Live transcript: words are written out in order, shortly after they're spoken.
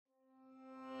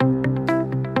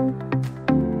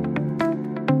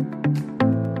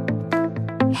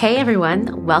Hey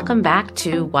everyone, welcome back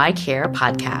to Why Care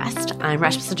podcast. I'm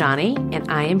Rashmi Saujani,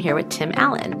 and I am here with Tim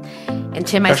Allen. And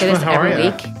Tim, I say this every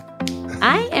week.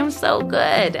 I am so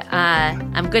good.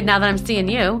 I'm good now that I'm seeing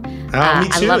you. Me too.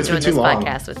 I love it's doing this long.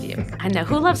 podcast with you. I know.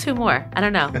 Who loves who more? I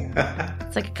don't know.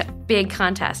 It's like a big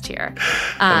contest here.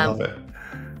 I love it.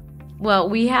 Well,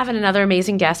 we have another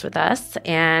amazing guest with us.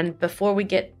 And before we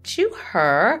get to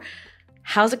her,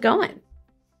 how's it going?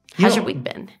 How's your week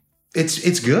been?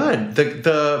 It's good.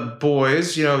 The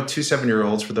boys, two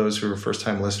 7-year-olds, for those who are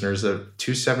first-time listeners, the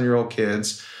 2 7-year-old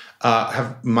kids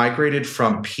have migrated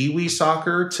from peewee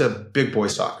soccer to big boy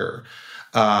soccer.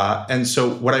 And so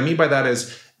what I mean by that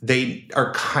is they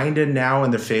are kind of now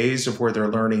in the phase of where they're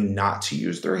learning not to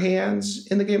use their hands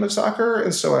in the game of soccer.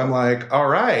 And so I'm like, all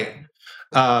right.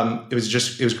 It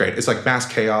was great. It's like mass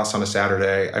chaos on a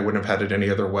Saturday. I wouldn't have had it any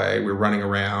other way. We were running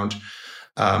around.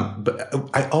 But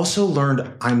I also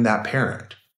learned I'm that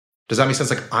parent. Does that make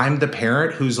sense? Like I'm the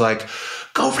parent who's like,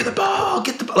 go for the ball,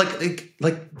 get the ball.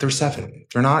 Like they're 7.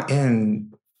 They're not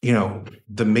in,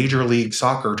 the major league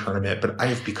soccer tournament, but I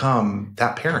have become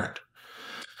that parent.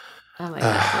 Oh my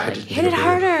gosh. Hit it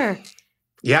harder.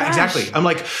 Yeah, Gosh. exactly. I'm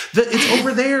like, it's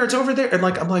over there. It's over there. And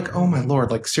I'm like, oh my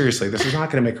Lord, like seriously, this is not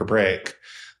going to make or break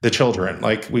the children.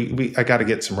 Like I got to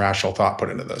get some rational thought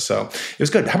put into this. So it was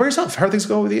good. How about yourself? How are things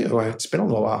going with you? It's been a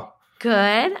little while.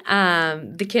 Good.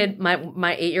 The kid, my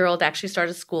 8-year-old actually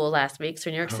started school last week.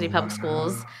 So New York City Public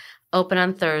Schools open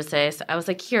on Thursday. So I was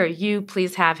like, here, you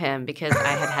please have him because I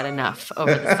had enough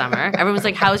over the summer. Everyone's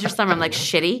like, how was your summer? I'm like,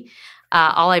 shitty.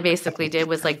 All I basically did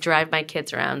was like drive my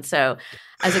kids around. So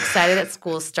I was excited that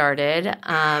school started.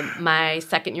 My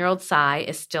 2-year-old Sai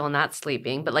is still not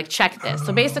sleeping, but like check this.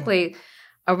 So basically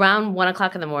around 1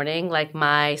 o'clock in the morning, like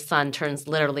my son turns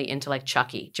literally into like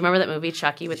Chucky. Do you remember that movie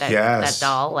Chucky with that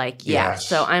doll? Like, yeah. Yes.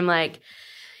 So I'm like,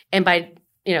 and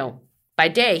by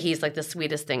day, he's like the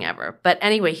sweetest thing ever. But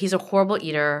anyway, he's a horrible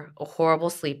eater, a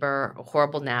horrible sleeper, a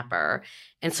horrible napper.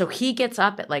 And so he gets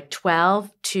up at like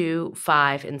 12, 2,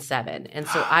 5, and 7. And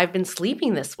so I've been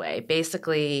sleeping this way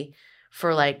basically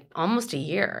for like almost a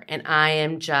year. And I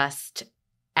am just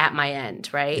at my end,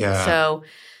 right? Yeah. So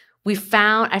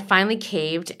I finally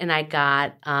caved and I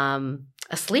got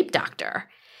a sleep doctor.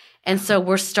 And so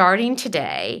we're starting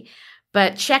today.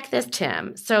 But check this,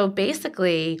 Tim. So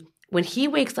basically, when he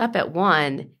wakes up at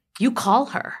 1, you call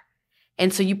her.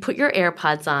 And so you put your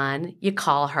AirPods on, you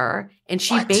call her, and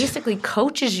she basically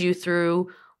coaches you through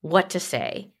what to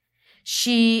say.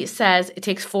 She says it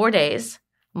takes 4 days,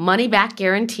 money back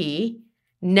guarantee,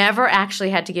 never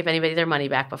actually had to give anybody their money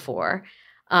back before.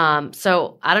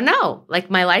 So I don't know, like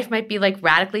my life might be like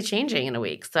radically changing in a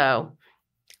week. So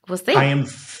we'll see. I am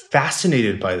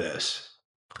fascinated by this.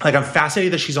 Like I'm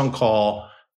fascinated that she's on call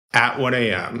at 1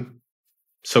 a.m.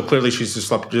 So clearly she's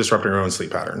disrupting her own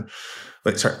sleep pattern.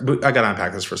 Like, sorry, I got to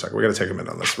unpack this for a second. We got to take a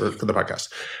minute on this for the podcast.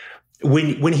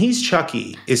 When he's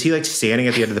Chucky, is he like standing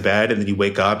at the end of the bed and then you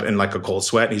wake up in like a cold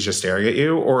sweat and he's just staring at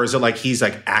you? Or is it like he's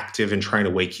like active and trying to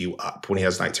wake you up when he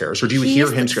has night terrors? Or do you hear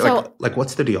him like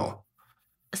what's the deal?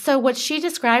 So what she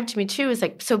described to me too is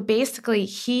like, so basically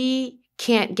he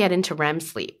can't get into REM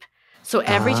sleep. So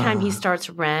every time he starts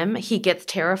REM, he gets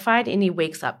terrified and he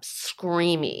wakes up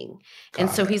screaming.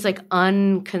 So he's like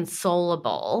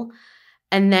unconsolable.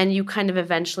 And then you kind of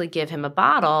eventually give him a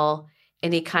bottle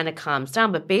and he kind of calms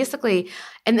down. But basically,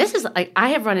 and this is like, I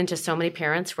have run into so many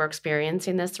parents who are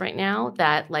experiencing this right now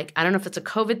that like, I don't know if it's a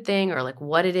COVID thing or like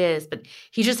what it is, but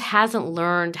he just hasn't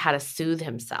learned how to soothe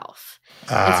himself.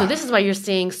 And so this is why you're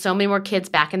seeing so many more kids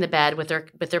back in the bed with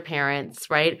their parents,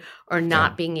 right? Or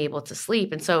not being able to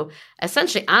sleep. And so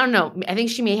essentially, I don't know, I think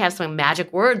she may have some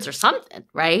magic words or something,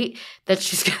 right? That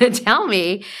she's going to tell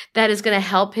me that is going to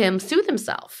help him soothe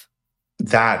himself.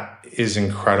 That is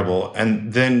incredible.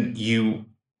 And then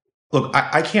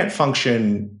I can't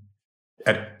function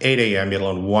at 8 a.m., let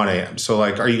alone 1 a.m. So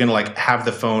like, are you going to like have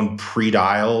the phone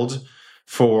pre-dialed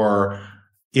for,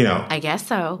 I guess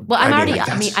so. Well,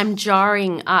 I'm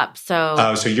jarring up.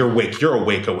 So so you're awake. You're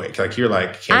awake. Like you're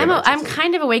like, I'm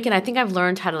kind of awake and I think I've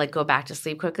learned how to like go back to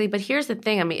sleep quickly. But here's the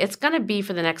thing. I mean, it's going to be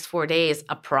for the next 4 days,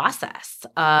 a process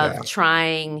of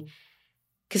trying.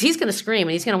 Because he's going to scream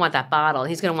and he's going to want that bottle. And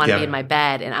he's going to want to be in my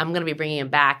bed and I'm going to be bringing him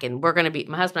back. And my husband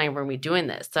and I are going to be doing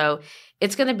this. So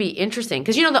it's going to be interesting.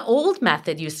 Because, the old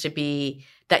method used to be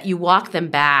that you walk them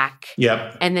back.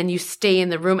 Yep. And then you stay in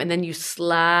the room and then you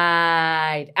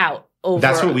slide out over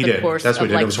the course of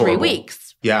like 3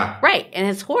 weeks. Yeah. Right. And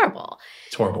it's horrible.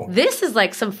 It's horrible. This is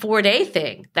like some 4-day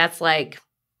thing. That's like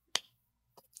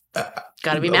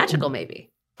got to be magical maybe.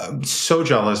 I'm so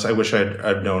jealous. I wish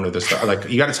I'd known of this stuff. Like,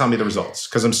 you got to tell me the results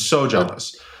because I'm so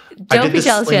jealous. Don't be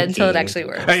jealous yet until it actually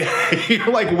works.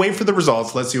 You're like, wait for the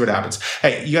results. Let's see what happens.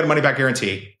 Hey, you got a money back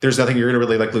guarantee. There's nothing you're going to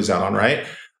really like lose out on, right?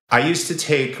 I used to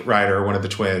take Ryder, one of the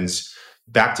twins,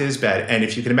 back to his bed. And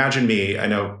if you can imagine me, I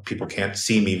know people can't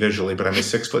see me visually, but I'm a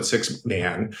 6'6"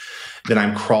 man. Then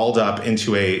I'm crawled up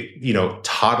into a,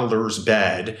 toddler's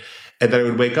bed. And then I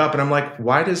would wake up and I'm like,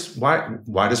 why does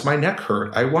my neck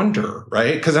hurt? I wonder,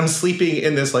 right? Because I'm sleeping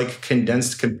in this like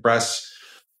condensed, compressed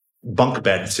bunk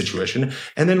bed situation.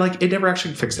 And then like it never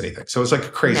actually fixed anything. So it's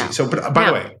like crazy. No. So, but by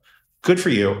the way, good for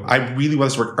you. I really want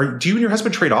this to work. Do you and your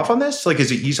husband trade off on this? Like,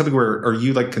 is it you something where are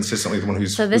you like consistently the one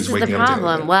who's so this who's is the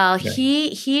problem? Well,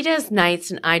 he does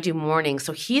nights and I do mornings,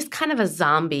 so he's kind of a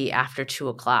zombie after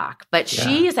 2:00. But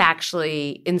she is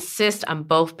actually insists on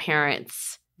both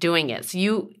parents doing it. So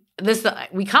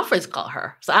we conference call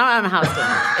her, so I don't know how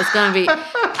it's going to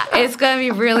work. It's gonna be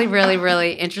really, really,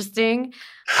 really interesting.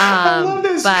 I love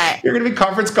this. But you're going to be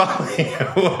conference calling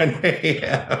at 1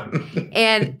 a.m.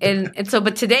 And so,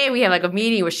 but today we have like a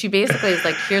meeting where she basically is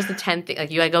like, here's the 10 things.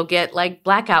 Like you got to go get like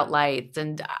blackout lights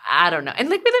and I don't know. And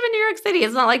like we live in New York City.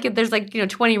 It's not like there's like,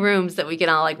 20 rooms that we can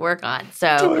all like work on.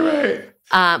 So, totally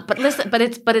right. But listen,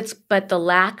 but the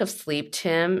lack of sleep,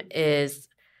 Tim, is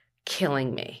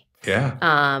killing me.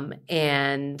 Yeah.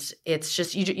 And it's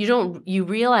just, you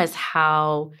realize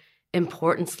how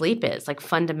important sleep is, like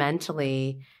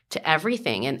fundamentally to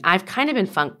everything. And I've kind of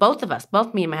been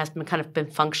both me and my husband kind of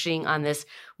been functioning on this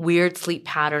weird sleep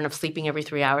pattern of sleeping every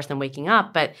 3 hours, then waking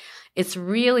up. But it's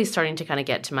really starting to kind of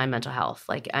get to my mental health.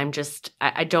 Like I'm just,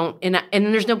 I don't, and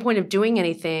there's no point of doing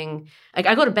anything. Like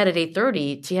I go to bed at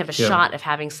 8:30 to have a shot of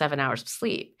having 7 hours of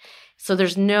sleep. So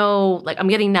there's no, like I'm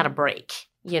getting not a break,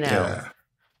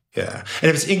 Yeah. And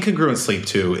if it's incongruent sleep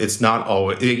too, it's not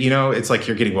always, it's like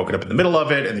you're getting woken up in the middle of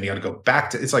it and then you got to go back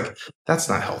to, it's like, that's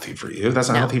not healthy for you. That's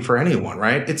not healthy for anyone,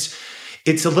 right? It's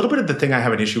a little bit of the thing I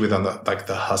have an issue with on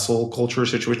the hustle culture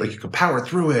situation. Like you can power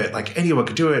through it, like anyone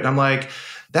could do it. And I'm like,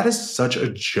 that is such a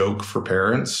joke for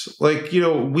parents. Like,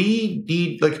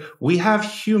 we have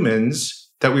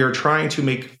humans that we are trying to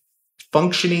make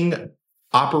functioning,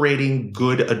 operating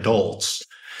good adults.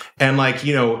 And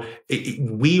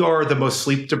we are the most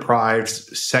sleep deprived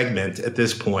segment at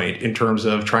this point in terms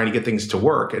of trying to get things to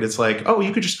work. And it's like, oh,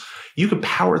 you could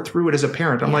power through it as a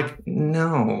parent. I'm like,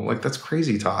 no, like that's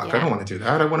crazy talk. Yeah. I don't want to do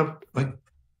that. I want to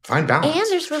find balance. And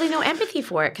there's really no empathy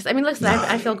for it. Because listen,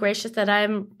 I feel gracious that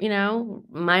I'm,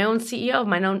 my own CEO of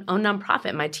my own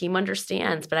nonprofit. My team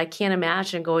understands, but I can't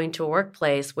imagine going to a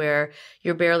workplace where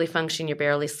you're barely functioning, you're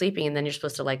barely sleeping, and then you're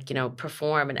supposed to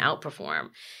perform and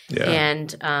outperform. Yeah.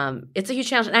 And it's a huge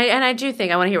challenge. And I do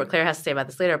think, I want to hear what Claire has to say about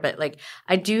this later, but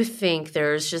I do think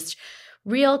there's just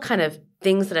real kind of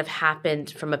things that have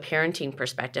happened from a parenting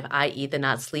perspective, i.e. the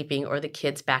not sleeping or the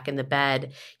kids back in the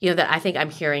bed, that I think I'm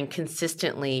hearing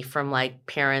consistently from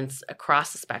parents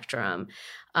across the spectrum.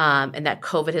 And that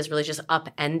COVID has really just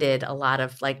upended a lot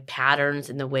of patterns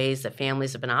in the ways that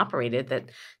families have been operated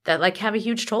that have a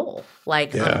huge toll,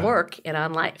 on work and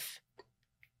on life.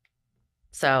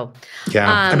 So,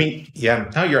 no,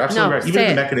 you're absolutely right. Even in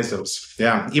the mechanisms.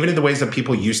 Yeah. Even in the ways that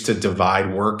people used to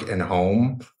divide work and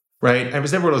home. Right. I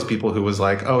was never one of those people who was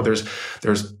like, oh, there's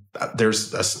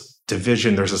a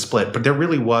division, there's a split. But there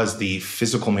really was the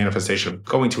physical manifestation of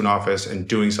going to an office and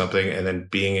doing something and then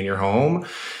being in your home.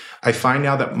 I find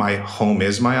now that my home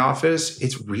is my office,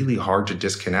 it's really hard to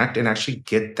disconnect and actually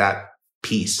get that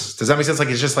peace. Does that make sense?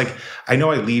 It's just I know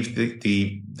I leave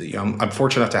I'm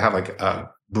fortunate enough to have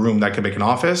a room that can make an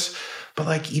office,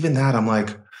 but even that, I'm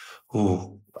like,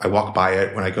 ooh. I walk by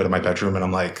it when I go to my bedroom and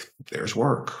I'm like, there's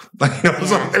work.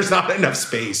 There's not enough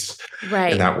space.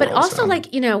 Right. In that but world, also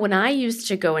when I used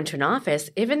to go into an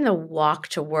office, even the walk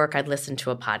to work, I'd listen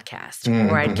to a podcast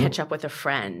or I'd catch up with a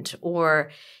friend or,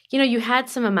 you had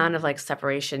some amount of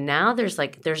separation. Now there's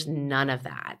none of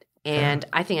that. And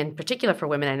I think in particular for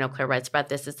women, I know Claire writes about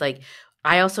this, it's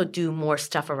I also do more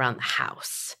stuff around the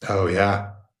house. Oh,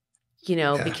 yeah.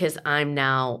 Because I'm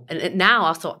now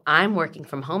also I'm working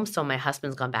from home. So my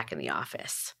husband's gone back in the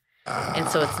office. And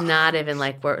so it's not even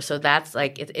work. So that's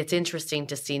it's interesting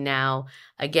to see now,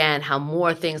 again, how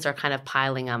more things are kind of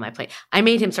piling on my plate. I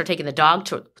made him start taking the dog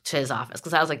to his office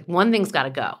because I was like, one thing's got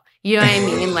to go. You know what I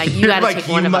mean? You got to take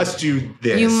one of them. You must do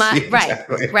this. You must,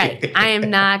 exactly. Right. I am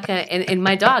not going to, and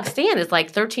my dog, Stan, is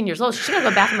 13 years old. She's going to go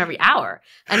to the bathroom every hour.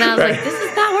 And I was like, this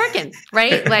is not working,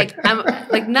 right?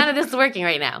 I'm none of this is working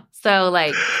right now. So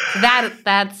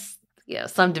that's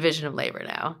some division of labor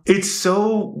now. It's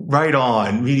so right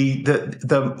on. Meaning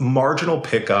the marginal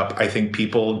pickup I think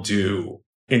people do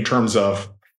in terms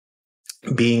of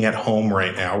being at home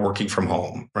right now, working from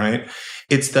home, right?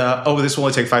 It's the, oh, this will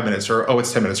only take 5 minutes, or, oh,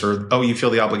 it's 10 minutes, or, oh, you feel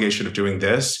the obligation of doing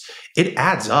this. It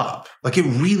adds up. Like, it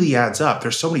really adds up.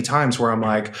 There's so many times where I'm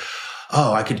like,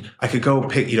 oh, I could go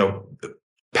pick,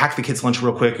 pack the kids' lunch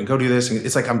real quick and go do this. And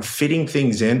it's like I'm fitting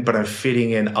things in, but I'm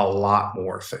fitting in a lot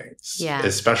more things,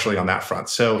 especially on that front.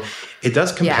 So it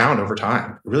does compound over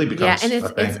time. It really becomes and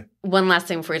it's one last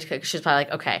thing before you cook. She's probably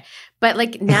like, okay. But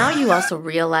like now you also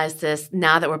realize this,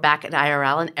 now that we're back at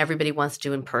IRL and everybody wants to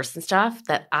do in-person stuff,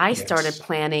 that I started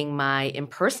planning my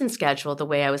in-person schedule the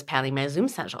way I was planning my Zoom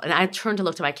schedule. And I turned to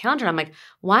look at my calendar. I'm like,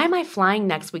 why am I flying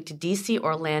next week to DC,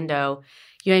 Orlando,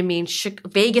 you know what I mean,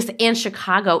 Vegas and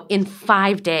Chicago in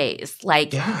 5 days?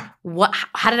 Like, what?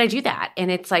 How did I do that?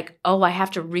 And it's like, oh, I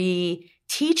have to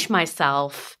reteach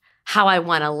myself how I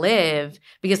want to live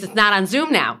because it's not on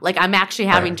Zoom now. Like, I'm actually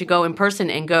having to go in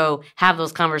person and go have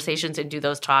those conversations and do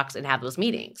those talks and have those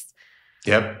meetings.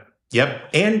 Yep.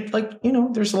 And like,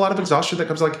 there's a lot of exhaustion that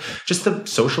comes, like just the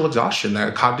social exhaustion,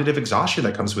 that cognitive exhaustion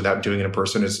that comes without doing it in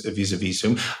person is vis-a-vis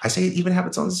Zoom. I say it even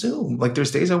happens on Zoom. Like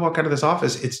there's days I walk out of this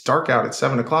office, it's dark out at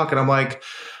 7:00 and I'm like,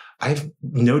 I've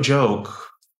no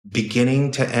joke,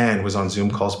 beginning to end was on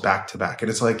Zoom calls back to back. And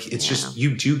it's like, it's just,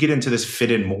 you do get into this fit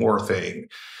in more thing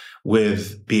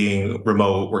with being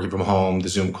remote, working from home, the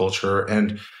Zoom culture.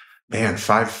 And man,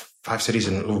 five cities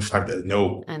and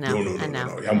no. I know.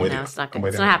 I'm with you. It's not good.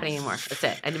 It's not happening anymore. That's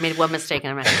it. I made one mistake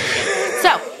and I'm not going to do it again.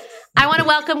 So I want to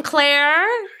welcome Claire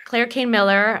Kane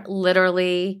Miller.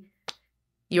 Literally,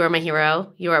 you are my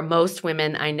hero. You are most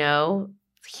women I know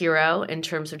hero in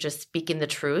terms of just speaking the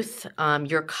truth.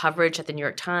 Your coverage at the New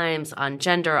York Times on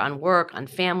gender, on work, on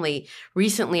family,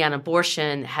 recently on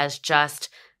abortion has just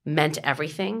meant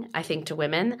everything, I think, to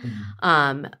women.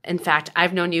 Mm-hmm. In fact,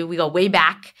 I've known you, we go way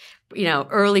back,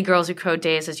 early Girls Who Code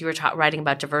days as you were writing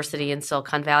about diversity in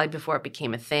Silicon Valley before it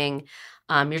became a thing.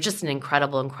 You're just an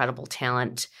incredible, incredible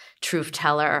talent, truth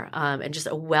teller, and just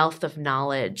a wealth of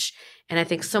knowledge. And I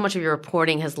think so much of your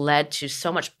reporting has led to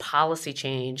so much policy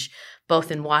change,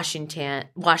 both in Washington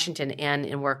and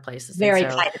in workplaces. Very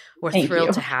so we're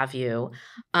thrilled to have you.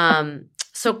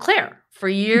 So Claire, for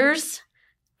years,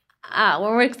 well,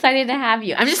 we're excited to have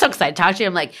you. I'm just so excited to talk to you.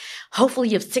 I'm like, hopefully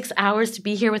you have 6 hours to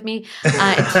be here with me,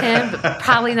 Tim.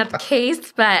 Probably not the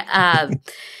case, but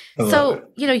so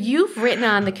you've written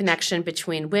on the connection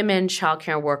between women,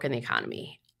 childcare, work, and the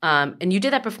economy, and you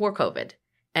did that before COVID,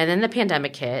 and then the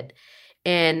pandemic hit.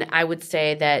 And I would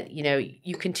say that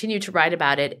you continue to write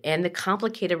about it and the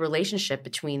complicated relationship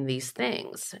between these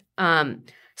things.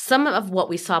 Some of what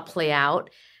we saw play out,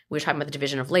 we were talking about the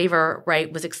division of labor,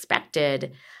 right, was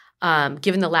expected.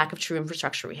 Given the lack of true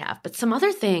infrastructure we have. But some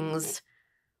other things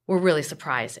were really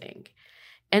surprising.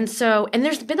 And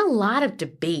there's been a lot of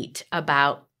debate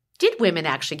about, did women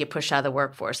actually get pushed out of the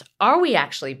workforce? Are we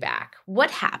actually back? What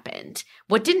happened?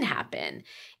 What didn't happen?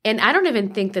 And I don't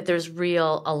even think that there's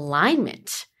real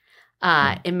alignment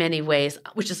in many ways,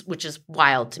 which is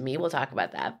wild to me. We'll talk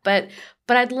about that. But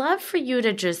I'd love for you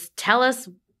to just tell us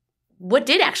what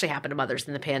did actually happen to mothers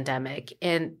in the pandemic,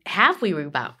 and have we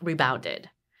rebounded?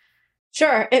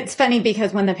 Sure. It's funny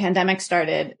because when the pandemic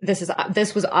started, this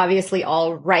was obviously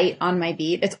all right on my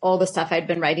beat. It's all the stuff I'd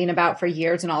been writing about for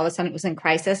years, and all of a sudden it was in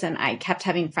crisis. And I kept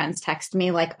having friends text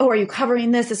me like, "Oh, are you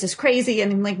covering this? This is crazy."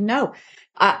 And I'm like, "No,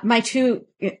 I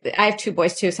have 2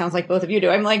 boys too. Sounds like both of you do."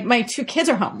 I'm like, "My 2 kids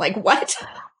are home." Like, what?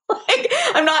 Like,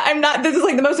 I'm not, this is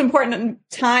like the most important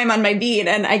time on my beat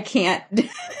and I can't do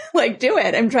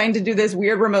it. I'm trying to do this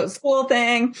weird remote school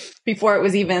thing before it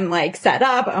was even set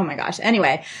up. Oh my gosh.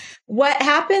 Anyway, what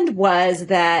happened was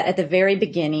that at the very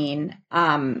beginning,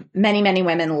 many, many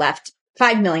women left.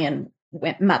 5 million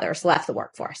mothers left the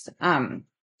workforce.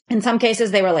 In some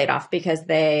cases, they were laid off because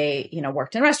they,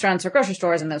 worked in restaurants or grocery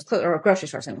stores, and those or grocery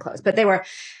stores didn't close, but they were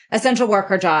essential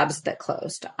worker jobs that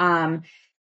closed.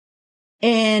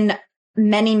 In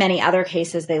many, many other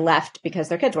cases, they left because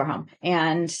their kids were home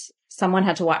and someone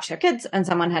had to watch their kids and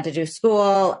someone had to do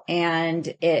school.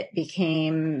 And it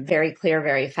became very clear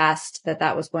very fast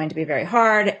that was going to be very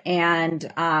hard.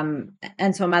 And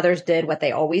so mothers did what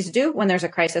they always do when there's a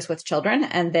crisis with children,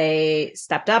 and they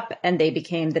stepped up and they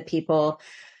became the people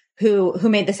who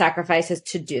made the sacrifices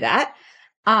to do that.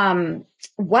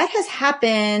 What has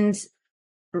happened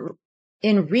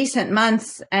in recent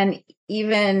months, and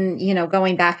even,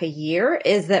 going back a year,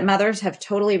 is that mothers have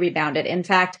totally rebounded. In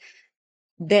fact,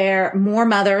 more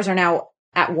mothers are now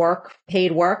at work,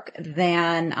 paid work,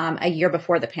 than a year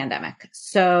before the pandemic.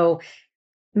 So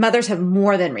mothers have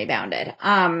more than rebounded.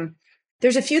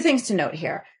 There's a few things to note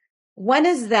here. One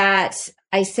is that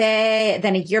I say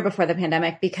then a year before the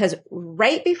pandemic, because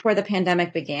right before the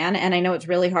pandemic began, and I know it's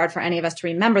really hard for any of us to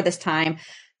remember this time,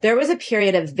 there was a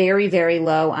period of very, very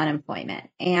low unemployment.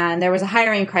 And there was a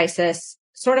hiring crisis,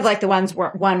 sort of like the one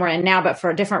we're in now, but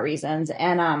for different reasons.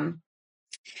 And,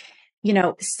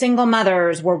 single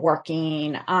mothers were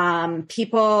working,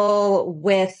 people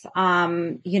with,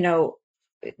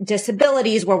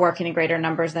 disabilities were working in greater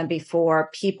numbers than before.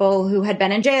 People who had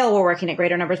been in jail were working at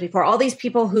greater numbers before. All these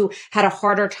people who had a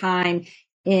harder time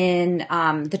in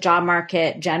the job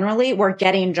market generally were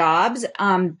getting jobs,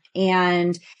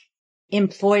 and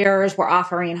employers were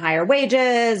offering higher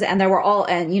wages, and there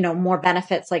were more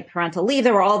benefits like parental leave.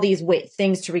 There were all these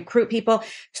things to recruit people.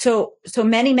 So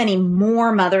many, many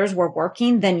more mothers were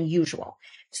working than usual.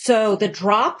 So the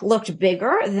drop looked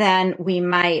bigger than we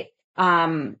might,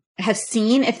 have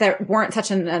seen if there weren't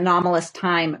such an anomalous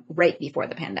time right before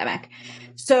the pandemic.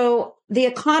 So the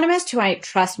economist who I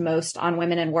trust most on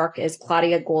women in work is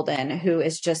Claudia Goldin, who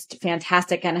is just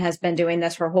fantastic and has been doing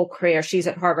this her whole career. She's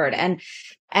at Harvard, and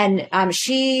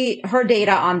her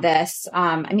data on this,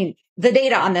 the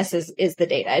data on this is the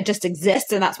data. It just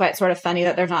exists. And that's why it's sort of funny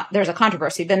that there's a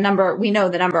controversy. We know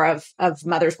the number of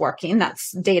mothers working.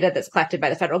 That's data that's collected by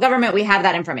the federal government. We have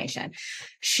that information.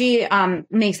 She,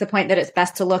 makes the point that it's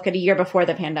best to look at a year before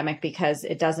the pandemic because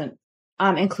it doesn't,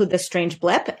 include this strange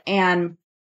blip. And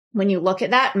when you look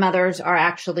at that, mothers are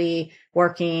actually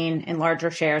working in larger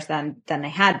shares than they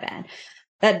had been.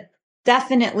 That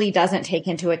definitely doesn't take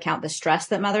into account the stress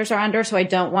that mothers are under. So I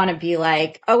don't want to be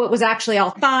like, oh, it was actually all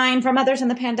fine for mothers in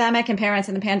the pandemic and parents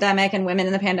in the pandemic and women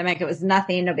in the pandemic. It was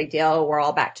nothing, no big deal. We're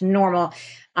all back to normal.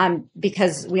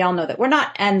 Because we all know that we're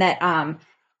not, and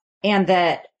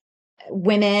that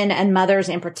women and mothers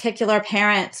in particular,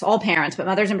 all parents, but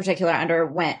mothers in particular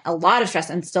underwent a lot of stress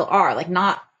and still are. Like,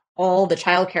 not all the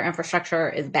childcare infrastructure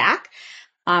is back.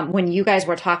 When you guys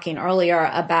were talking earlier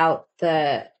about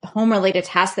the home-related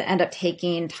tasks that end up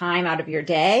taking time out of your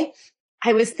day,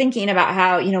 I was thinking about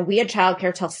how, we had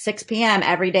childcare till 6 p.m.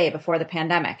 every day before the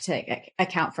pandemic to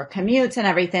account for commutes and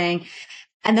everything.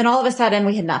 And then all of a sudden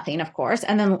we had nothing, of course.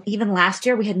 And then even last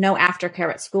year we had no aftercare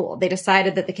at school. They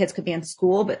decided that the kids could be in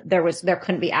school, but there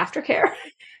couldn't be aftercare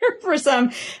for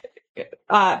some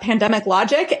pandemic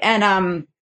logic.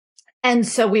 And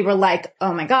so we were like,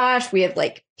 oh my gosh, we have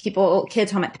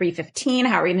kids home at 3:15.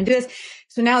 How are we going to do this?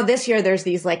 So now this year there's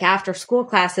these after school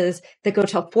classes that go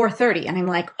till 4:30. And I'm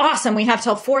like, awesome. We have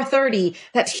till 4:30.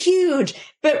 That's huge.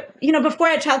 But before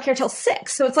I had childcare till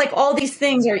 6. So it's like all these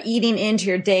things are eating into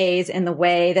your days in the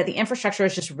way that the infrastructure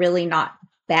is just really not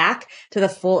back to the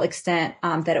full extent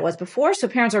that it was before. So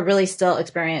parents are really still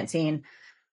experiencing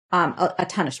a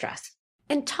ton of stress.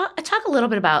 And talk a little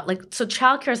bit about so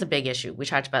childcare is a big issue. We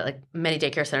talked about many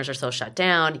daycare centers are still shut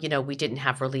down. We didn't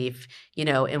have relief,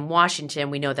 in Washington.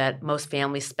 We know that most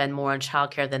families spend more on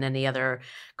childcare than any other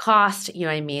cost, you know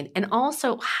what I mean? And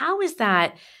also, how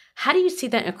do you see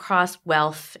that across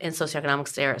wealth and socioeconomic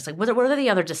status? What are the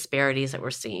other disparities that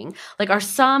we're seeing? Are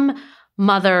some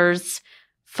mothers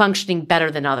functioning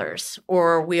better than others,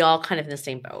 or are we all kind of in the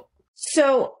same boat?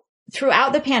 So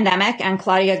throughout the pandemic, and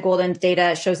Claudia Goldin's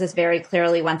data shows this very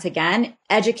clearly once again,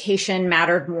 education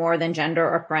mattered more than gender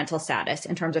or parental status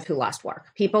in terms of who lost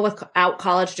work. People without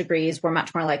college degrees were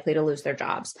much more likely to lose their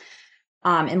jobs,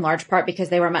 in large part because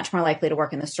they were much more likely to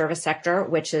work in the service sector,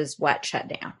 which is what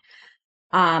shut down.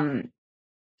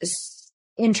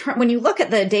 When you look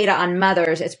at the data on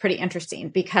mothers, it's pretty interesting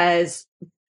because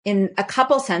in a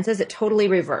couple senses, it totally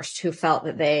reversed who felt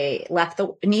that they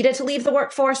needed to leave the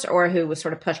workforce or who was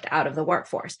sort of pushed out of the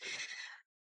workforce.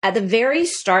 At the very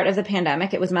start of the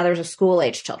pandemic, it was mothers of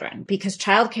school-age children because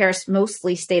childcare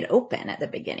mostly stayed open at the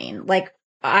beginning.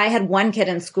 I had one kid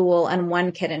in school and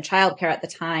one kid in childcare at the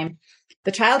time.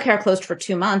 The childcare closed for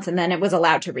 2 months and then it was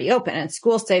allowed to reopen, and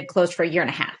school stayed closed for a year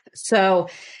and a half. So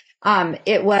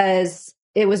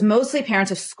it was mostly parents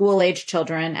of school-age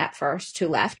children at first who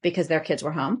left because their kids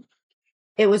were home.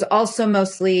 It was also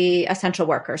mostly essential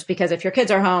workers because if your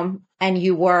kids are home and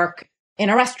you work in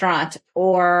a restaurant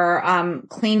or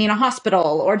cleaning a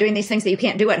hospital or doing these things that you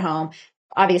can't do at home,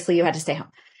 obviously you had to stay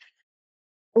home.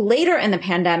 Later in the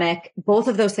pandemic, both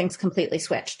of those things completely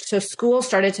switched. So schools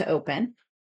started to open.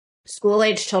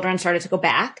 School-age children started to go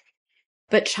back,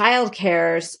 but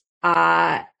childcares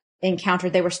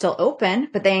they were still open,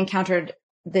 but they encountered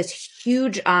this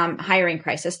huge hiring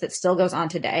crisis that still goes on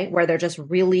today, where they're just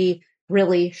really,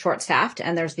 really short-staffed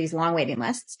and there's these long waiting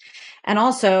lists. And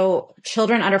also,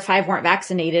 children under 5 weren't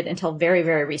vaccinated until very,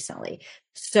 very recently.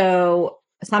 So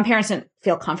some parents didn't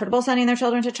feel comfortable sending their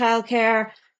children to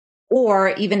childcare, Or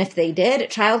even if they did,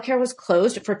 childcare was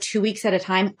closed for 2 weeks at a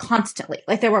time constantly.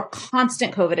 Like there were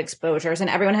constant COVID exposures and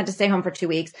everyone had to stay home for 2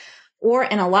 weeks. Or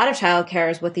in a lot of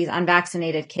childcares with these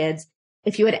unvaccinated kids,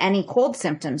 if you had any cold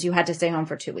symptoms, you had to stay home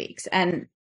for 2 weeks. And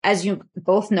as you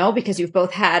both know, because you've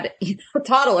both had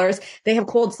toddlers, they have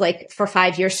colds like for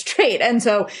 5 years straight. And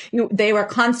so they were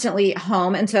constantly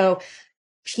home. And so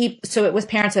it was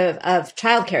parents of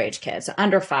childcare age kids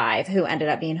under 5 who ended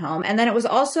up being home. And then it was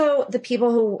also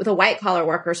the white collar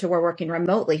workers who were working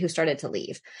remotely who started to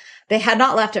leave. They had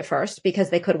not left at first because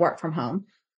they could work from home.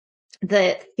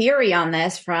 The theory on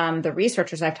this from the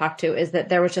researchers I've talked to is that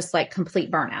there was just like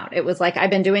complete burnout. It was like, I've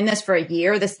been doing this for a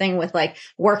year, this thing with like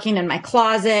working in my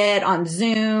closet on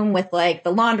Zoom with like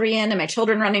the laundry in and my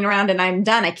children running around, and I'm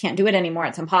done. I can't do it anymore.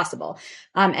 It's impossible.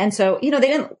 And so, they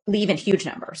didn't leave in huge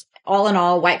numbers. All in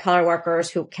all, white collar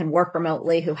workers who can work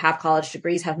remotely, who have college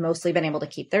degrees, have mostly been able to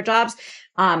keep their jobs.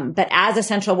 But as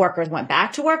essential workers went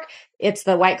back to work, it's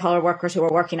the white collar workers who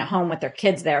were working at home with their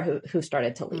kids there who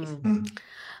started to leave. Mm-hmm.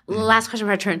 Last question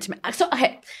before I turn to me. So,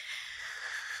 okay.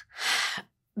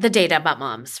 The data about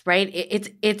moms, right?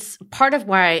 It's part of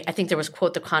why I think there was,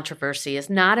 quote, the controversy is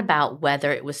not about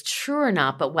whether it was true or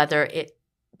not, but what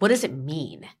does it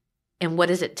mean? And what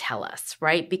does it tell us,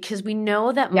 right? Because we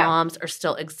know that moms are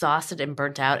still exhausted and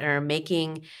burnt out and are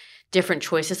making different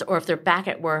choices, or if they're back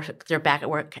at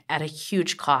work at a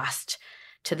huge cost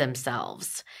to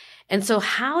themselves. And so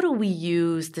how do we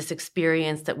use this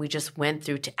experience that we just went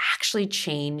through to actually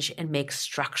change and make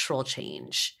structural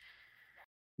change?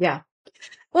 Yeah.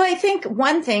 Well, I think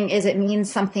one thing is it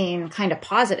means something kind of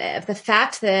positive. The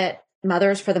fact that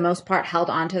mothers, for the most part, held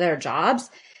on to their jobs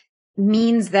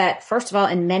means that, first of all,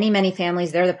 in many, many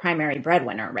families, they're the primary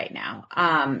breadwinner right now.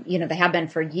 They have been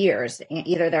for years.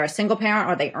 Either they're a single parent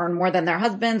or they earn more than their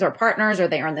husbands or partners, or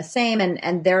they earn the same,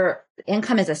 and their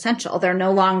income is essential. They're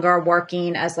no longer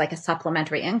working as like a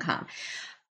supplementary income.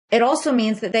 It also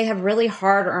means that they have really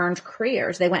hard-earned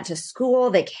careers. They went to school.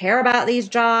 They care about these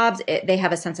jobs. They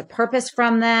have a sense of purpose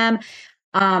from them.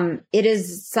 It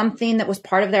is something that was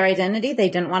part of their identity. They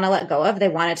didn't want to let go of. They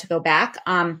wanted to go back.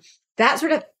 That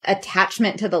sort of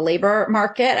attachment to the labor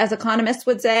market, as economists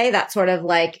would say, that sort of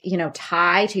like,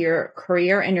 tie to your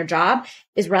career and your job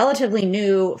is relatively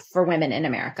new for women in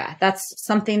America. That's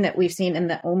something that we've seen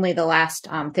in only the last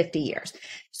 50 years.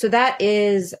 So that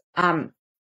is a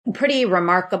pretty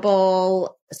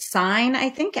remarkable sign, I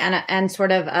think, and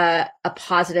sort of a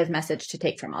positive message to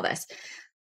take from all this.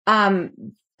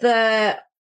 The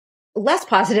less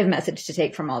positive message to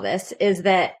take from all this is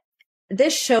that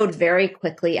this showed very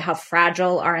quickly how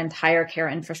fragile our entire care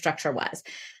infrastructure was.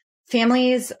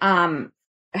 Families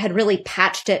had really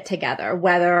patched it together,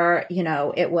 whether,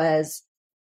 it was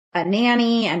a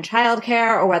nanny and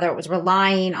childcare, or whether it was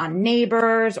relying on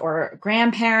neighbors or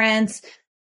grandparents,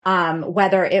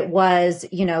 whether it was,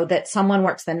 that someone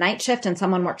works the night shift and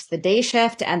someone works the day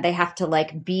shift, and they have to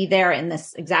like be there in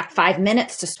this exact 5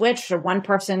 minutes to switch, or one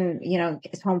person,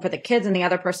 is home for the kids and the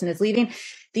other person is leaving.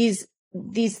 These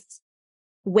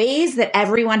ways that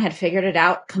everyone had figured it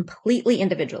out completely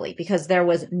individually, because there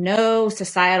was no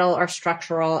societal or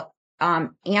structural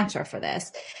answer for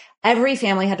this. Every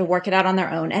family had to work it out on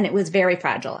their own, and it was very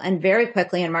fragile. And very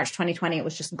quickly in March 2020, it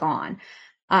was just gone.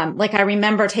 I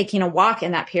remember taking a walk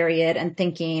in that period and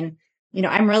thinking,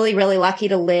 I'm really, really lucky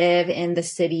to live in the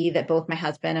city that both my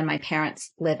husband and my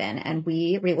parents live in. And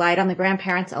we relied on the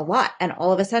grandparents a lot. And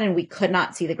all of a sudden we could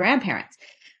not see the grandparents.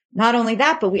 Not only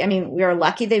that, but we were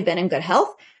lucky they've been in good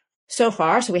health so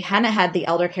far. So we hadn't had the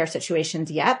elder care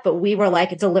situations yet, but we were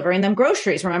like delivering them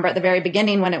groceries. Remember at the very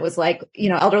beginning when it was like,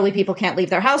 elderly people can't leave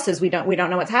their houses. We don't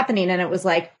know what's happening. And it was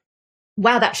like,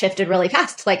 wow, that shifted really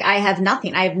fast. Like I have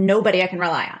nothing. I have nobody I can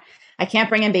rely on. I can't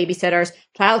bring in babysitters.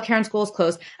 Childcare and school is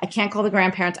closed. I can't call the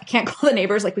grandparents. I can't call the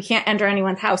neighbors. Like we can't enter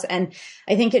anyone's house. And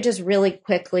I think it just really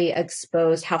quickly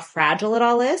exposed how fragile it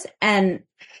all is. And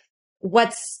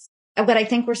what I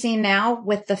think we're seeing now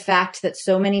with the fact that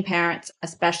so many parents,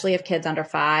 especially of kids under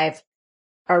 5,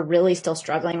 are really still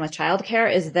struggling with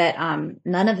childcare is that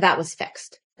none of that was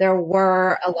fixed. There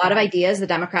were a lot of ideas the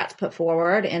Democrats put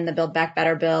forward in the Build Back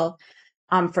Better bill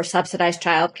for subsidized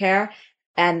childcare,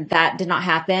 and that did not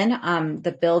happen.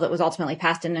 The bill that was ultimately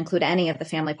passed didn't include any of the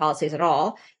family policies at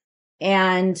all.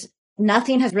 And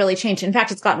nothing has really changed. In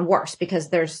fact, it's gotten worse because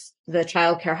there's the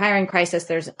childcare hiring crisis,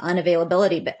 there's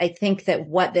unavailability. But I think that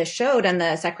what this showed, and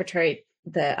the Secretary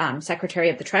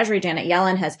of the Treasury, Janet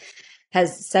Yellen,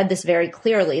 has said this very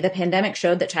clearly. The pandemic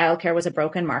showed that childcare was a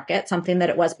broken market, something that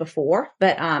it was before,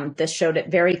 but this showed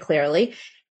it very clearly.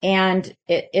 And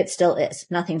it still is.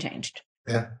 Nothing changed.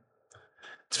 Yeah.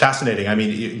 It's fascinating. I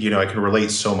mean, I can relate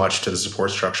so much to the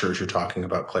support structures you're talking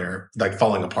about, Claire, like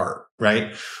falling apart,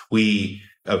 right?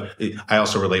 I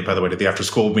also relate, by the way, to the after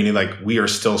school, meaning like we are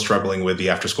still struggling with the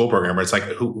after school program where it's like,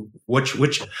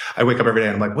 which I wake up every day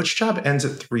and I'm like, which job ends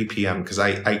at 3 p.m.? Because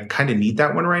I kind of need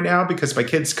that one right now because my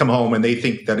kids come home and they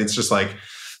think that it's just like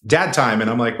dad time. And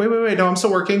I'm like, wait, no, I'm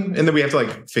still working. And then we have to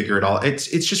like figure it all. It's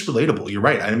just relatable. You're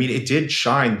right. I mean, it did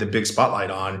shine the big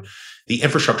spotlight on the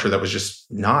infrastructure that was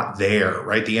just not there,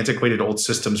 right? The antiquated old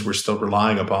systems we're still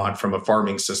relying upon from a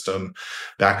farming system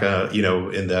back, in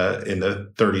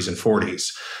the 30s and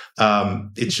 40s.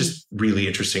 It's just really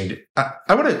interesting.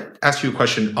 I want to ask you a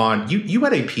question on, you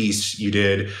had a piece you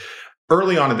did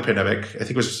early on in the pandemic, I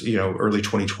think it was, early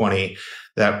 2020,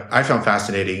 that I found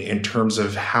fascinating in terms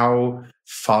of how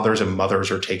fathers and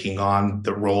mothers are taking on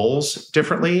the roles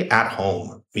differently at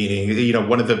home. Meaning,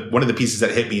 one of the pieces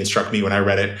that hit me and struck me when I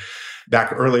read it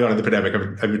back early on in the pandemic,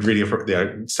 I've been reading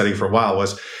it studying for a while,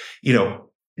 was,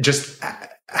 just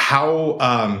how,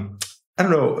 I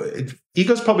don't know,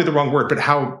 ego is probably the wrong word, but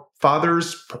how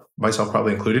fathers, myself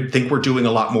probably included, think we're doing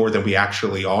a lot more than we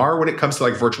actually are when it comes to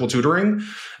like virtual tutoring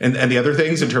and the other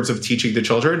things in terms of teaching the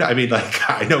children. I mean, like,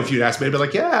 I know if you'd asked me, I'd be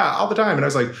like, yeah, all the time. And I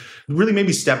was like, it really made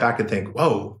me step back and think,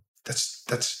 whoa,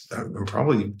 I'm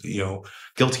probably,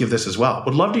 guilty of this as well.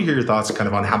 Would love to hear your thoughts kind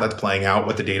of on how that's playing out,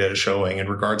 what the data is showing in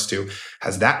regards to,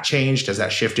 has that changed? Has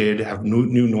that shifted? Have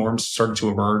new norms started to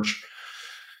emerge?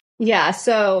 Yeah.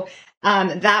 So,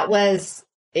 that was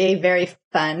a very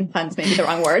fun's maybe the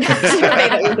wrong word, survey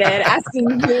that we did, asking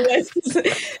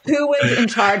who was in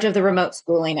charge of the remote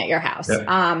schooling at your house.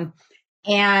 Yeah.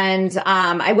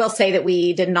 I will say that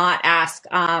we did not ask,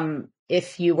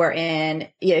 if you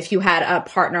had a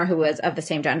partner who was of the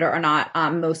same gender or not.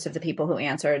 Most of the people who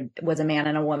answered was a man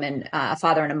and a woman, a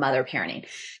father and a mother parenting.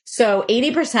 So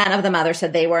 80% of the mothers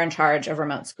said they were in charge of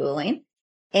remote schooling,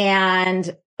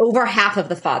 and over half of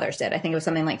the fathers did. I think it was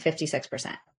something like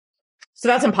 56%. So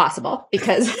that's impossible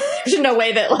because there's no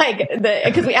way that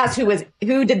because we asked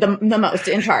who did the most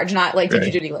in charge, not like, did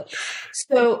you do it equally?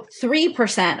 So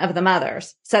 3% of the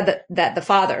mothers said that the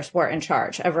fathers were in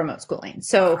charge of remote schooling.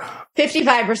 So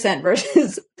 55%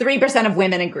 versus 3% of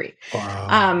women agree.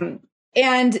 Wow.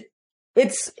 And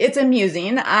it's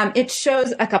amusing. It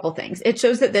shows a couple things. It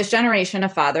shows that this generation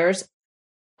of fathers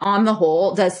on the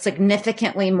whole does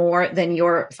significantly more than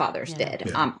your fathers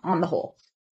did on the whole.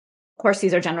 Of course,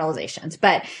 these are generalizations,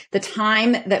 but the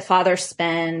time that fathers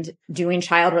spend doing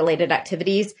child-related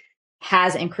activities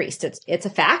has increased. It's a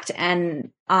fact.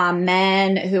 And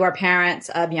men who are parents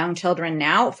of young children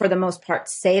now, for the most part,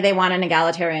 say they want an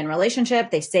egalitarian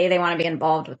relationship. They say they want to be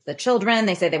involved with the children.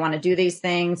 They say they want to do these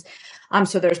things.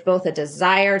 So there's both a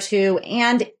desire to,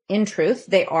 and in truth,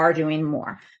 they are doing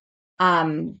more.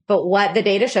 But what the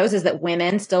data shows is that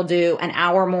women still do an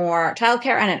hour more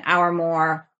childcare and an hour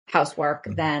more housework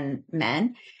than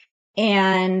men.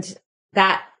 And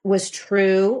that was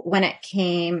true when it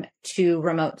came to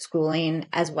remote schooling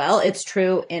as well. It's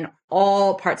true in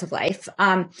all parts of life.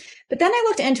 But then I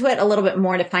looked into it a little bit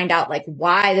more to find out like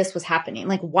why this was happening.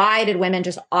 Like, why did women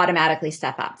just automatically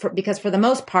step up? Because for the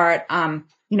most part,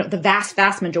 the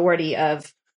vast majority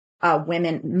of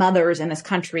women, mothers in this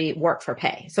country work for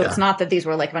pay. So it's not that these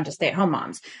were like a bunch of stay-at-home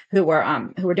moms who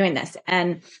were doing this.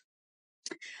 And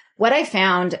what I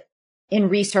found in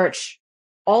research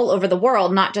all over the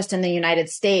world, not just in the United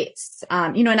States,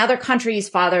 in other countries,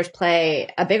 fathers play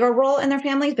a bigger role in their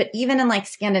families, but even in like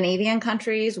Scandinavian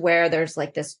countries where there's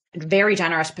like this very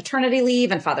generous paternity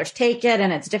leave and fathers take it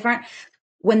and it's different.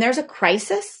 When there's a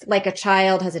crisis, like a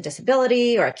child has a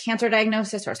disability or a cancer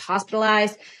diagnosis or is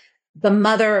hospitalized, the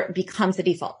mother becomes the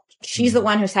default. She's the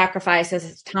one who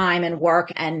sacrifices time and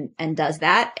work and does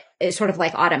that. It's sort of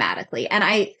like automatically. And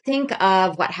I think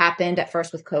of what happened at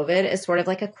first with COVID as sort of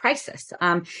like a crisis.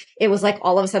 It was like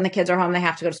all of a sudden the kids are home, they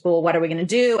have to go to school. What are we going to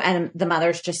do? And the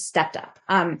mothers just stepped up.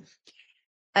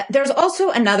 There's also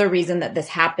another reason that this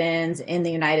happens in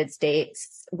the United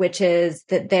States, which is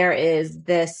that there is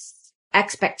this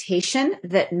expectation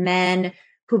that men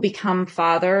who become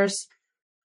fathers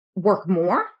work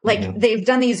more. Like they've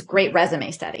done these great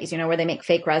resume studies, where they make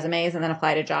fake resumes and then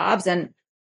apply to jobs. And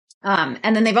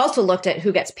then they've also looked at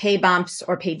who gets pay bumps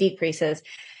or pay decreases.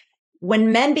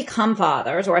 When men become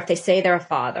fathers, or if they say they're a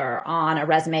father on a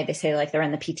resume, they say like they're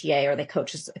in the PTA or they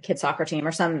coach a kid's soccer team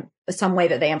or some way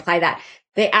that they imply that,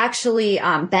 they actually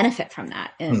benefit from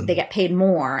that and they get paid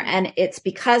more. And it's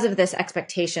because of this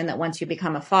expectation that once you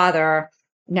become a father,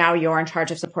 now you're in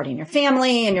charge of supporting your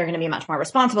family and you're going to be much more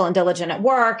responsible and diligent at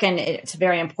work. And it's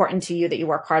very important to you that you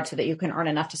work hard so that you can earn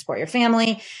enough to support your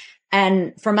family.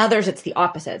 And for mothers, it's the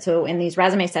opposite. So in these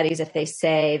resume studies, if they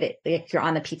say that if you're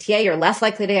on the PTA, you're less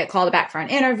likely to get called back for an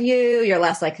interview, you're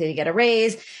less likely to get a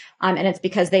raise. And it's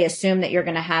because they assume that you're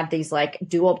going to have these like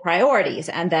dual priorities,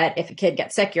 and that if a kid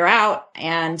gets sick, you're out,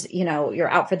 and you're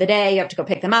out for the day, you have to go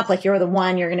pick them up. Like you're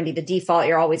going to be the default.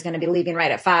 You're always going to be leaving right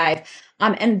at 5.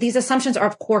 And these assumptions are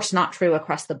of course not true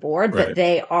across the board, but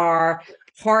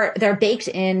they're baked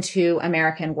into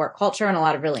American work culture in a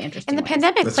lot of really interesting ways. And the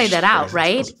pandemic played that out,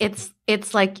 right?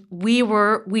 It's like we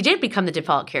did become the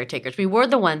default caretakers. We were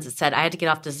the ones that said, I had to get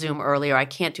off the Zoom earlier. I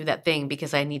can't do that thing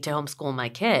because I need to homeschool my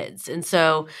kids. And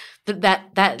so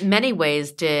that in many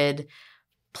ways did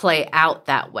play out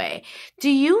that way. Do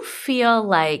you feel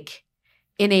like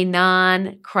in a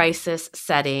non-crisis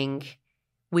setting,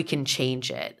 we can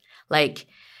change it? Like,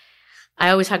 I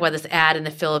always talk about this ad in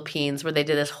the Philippines where they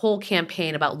did this whole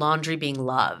campaign about laundry being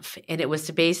love. And it was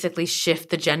to basically shift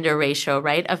the gender ratio,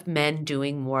 right, of men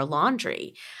doing more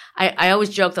laundry. I always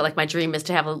joke that like my dream is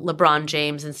to have LeBron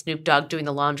James and Snoop Dogg doing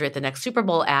the laundry at the next Super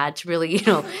Bowl ad to really,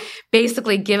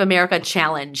 basically give America a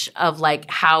challenge of like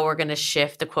how we're going to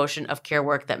shift the quotient of care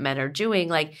work that men are doing.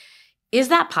 Like, is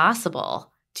that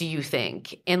possible, do you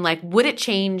think? And like, would it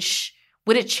change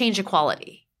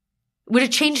equality? Would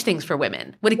it change things for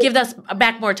women? Would it give us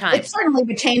back more time? It certainly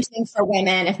would change things for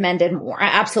women if men did more.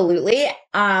 Absolutely.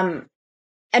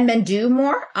 And men do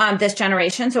more this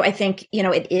generation. So I think,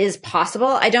 it is possible.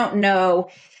 I don't know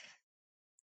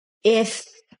if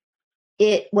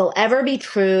it will ever be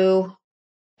true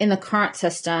in the current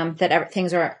system that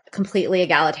things are completely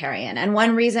egalitarian. And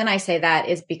one reason I say that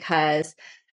is because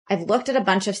I've looked at a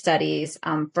bunch of studies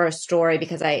for a story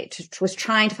because I was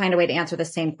trying to find a way to answer the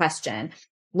same question,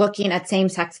 looking at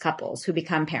same-sex couples who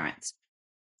become parents.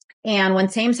 And when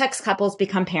same-sex couples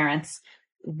become parents,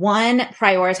 one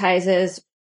prioritizes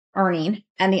earning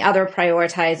and the other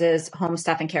prioritizes home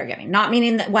stuff and caregiving. Not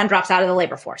meaning that one drops out of the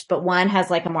labor force, but one has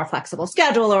like a more flexible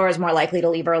schedule or is more likely to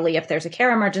leave early if there's a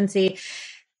care emergency.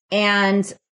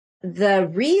 And the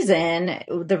reason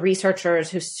the researchers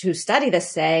who study this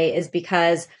say is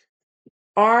because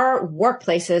our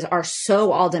workplaces are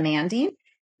so all demanding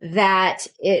that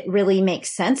it really makes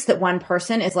sense that one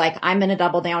person is like, I'm going to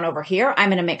double down over here. I'm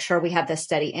going to make sure we have this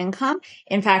steady income.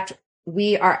 In fact,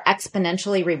 we are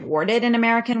exponentially rewarded in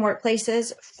American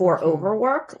workplaces for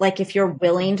overwork. Like if you're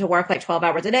willing to work like 12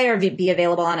 hours a day or be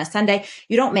available on a Sunday,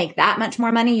 you don't make that much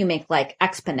more money. You make like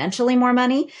exponentially more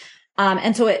money.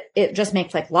 And so it just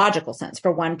makes like logical sense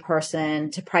for one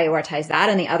person to prioritize that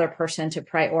and the other person to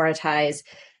prioritize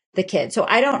the kid. So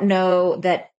I don't know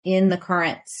that in the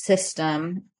current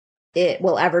system, it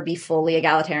will ever be fully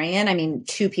egalitarian. I mean,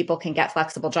 two people can get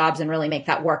flexible jobs and really make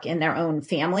that work in their own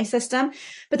family system.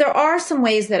 But there are some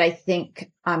ways that I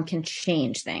think can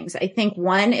change things. I think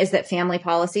one is that family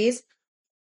policies,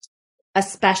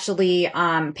 especially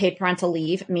paid parental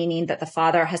leave, meaning that the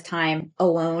father has time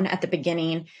alone at the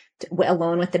beginning,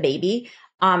 alone with the baby.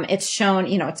 It's shown,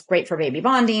 it's great for baby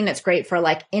bonding. It's great for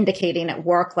like indicating at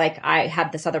work, like I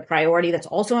have this other priority that's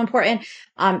also important.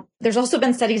 There's also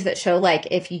been studies that show like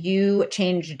if you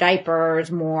change diapers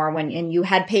more if you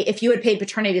had paid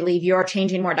paternity leave, you're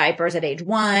changing more diapers at age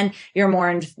 1, you're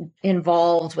more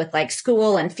involved with like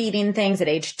school and feeding things at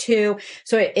age 2.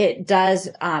 So it does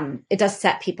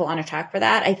set people on a track for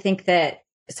that. I think that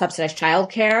subsidized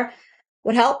childcare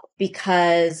would help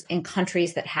because in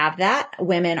countries that have that,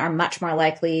 women are much more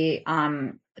likely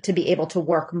to be able to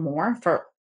work more for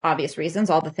obvious reasons,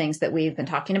 all the things that we've been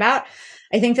talking about.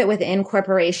 I think that within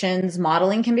corporations,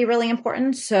 modeling can be really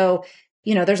important. So,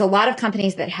 there's a lot of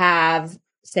companies that have,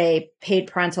 say, paid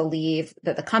parental leave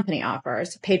that the company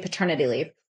offers, paid paternity leave.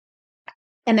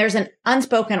 And there's an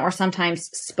unspoken or sometimes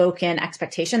spoken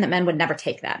expectation that men would never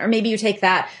take that. Or maybe you take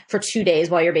that for 2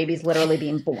 days while your baby's literally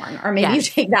being born. Or maybe you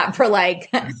take that for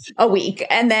like a week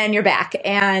and then you're back.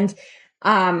 And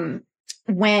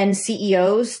when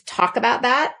CEOs talk about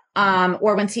that,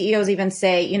 or when CEOs even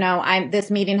say,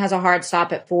 this meeting has a hard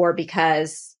stop at 4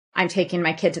 because I'm taking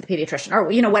my kid to the pediatrician,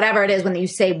 or, whatever it is, when you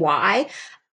say why,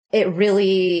 it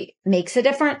really makes a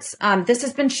difference. This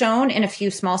has been shown in a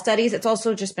few small studies. It's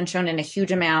also just been shown in a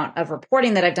huge amount of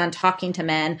reporting that I've done talking to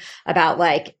men about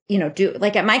like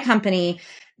at my company,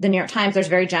 the New York Times, there's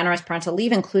very generous parental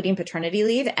leave, including paternity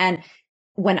leave. And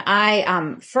when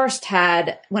I first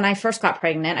got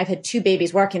pregnant, I've had 2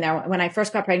 babies working there. When I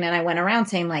first got pregnant, I went around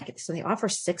saying like, so they offer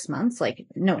 6 months? Like,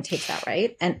 no one takes that,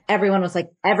 right? And everyone was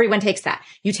like, everyone takes that.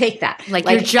 You take that. Like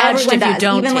you're judged if you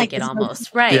don't take it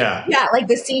almost. Right. Yeah. Yeah. Like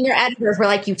the senior editors were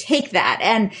like, you take that.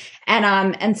 And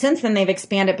since then they've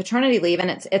expanded paternity leave,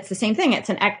 and it's the same thing.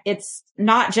 It's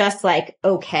not just like,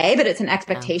 okay, but it's an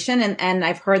expectation. Yeah. And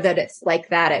I've heard that it's like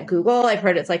that at Google. I've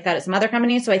heard it's like that at some other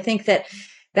companies. So I think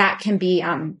that can be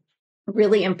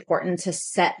really important to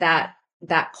set that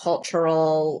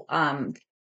cultural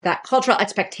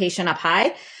expectation up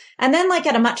high. And then like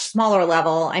at a much smaller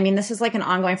level, I mean, this is like an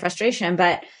ongoing frustration,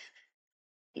 but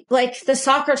like the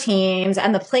soccer teams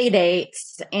and the play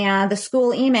dates and the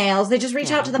school emails, they just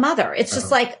reach out to the mother. It's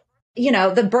just like,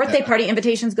 the birthday party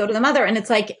invitations go to the mother. And it's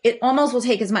like, it almost will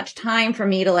take as much time for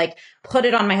me to like put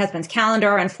it on my husband's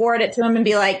calendar and forward it to him and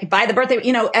be like, buy the birthday,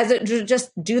 as it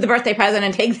just do the birthday present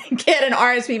and take the kid and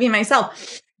RSVP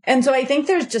myself. And so I think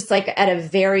there's just like at a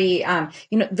very,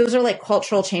 those are like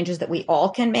cultural changes that we all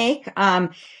can make.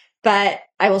 But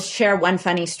I will share one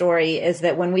funny story is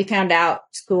that when we found out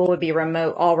school would be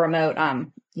all remote,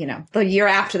 the year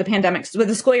after the pandemic, with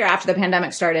the school year after the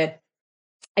pandemic started,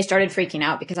 I started freaking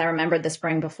out because I remembered the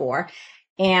spring before,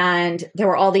 and there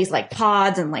were all these like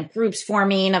pods and like groups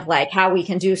forming of like how we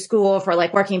can do school for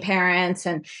like working parents.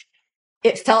 And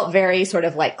it felt very sort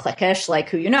of like cliquish, like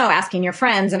who, asking your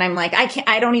friends. And I'm like,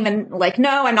 I don't even like,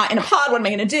 no, I'm not in a pod. What am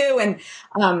I going to do?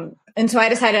 And so I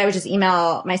decided I would just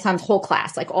email my son's whole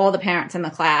class, like all the parents in the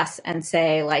class, and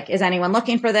say like, is anyone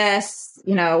looking for this?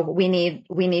 We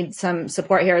need some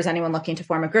support here. Is anyone looking to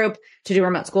form a group to do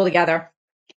remote school together?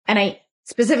 And I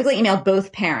specifically emailed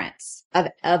both parents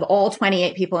of all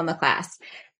 28 people in the class.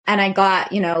 And I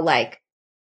got, like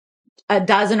a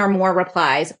dozen or more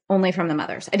replies only from the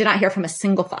mothers. I did not hear from a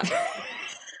single father.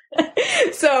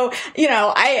 So,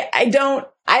 I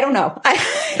don't know.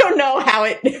 I don't know how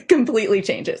it completely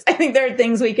changes. I think there are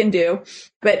things we can do,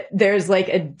 but there's like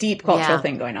a deep cultural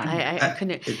thing going on. I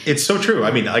couldn't. It's so true.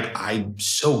 I mean, like, I'm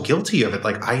so guilty of it.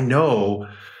 Like, I know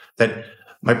that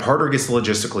my partner gets the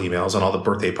logistical emails on all the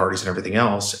birthday parties and everything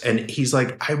else. And he's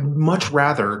like, I'd much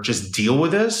rather just deal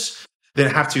with this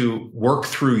than have to work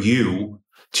through you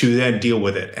to then deal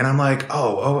with it. And I'm like,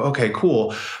 oh, okay,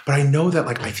 cool. But I know that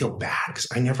like, I feel bad because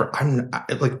I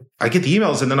get the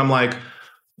emails and then I'm like,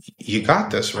 you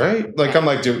got this, right? Like, I'm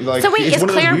like, dude, like, so wait, is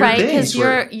Claire right? Because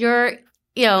you're,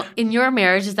 in your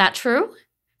marriage, is that true?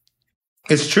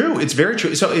 It's true. It's very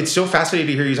true. So it's so fascinating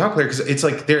to hear you talk, Claire, because it's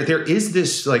like, there is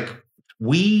this, like,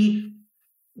 we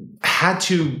had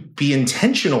to be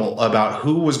intentional about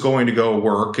who was going to go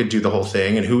work and do the whole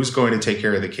thing and who was going to take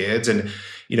care of the kids. And,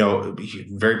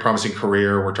 very promising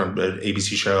career, worked on an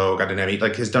ABC show, got an Emmy,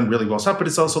 like has done really well stuff. But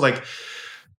it's also like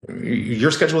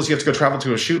your schedule is you have to go travel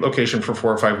to a shoot location for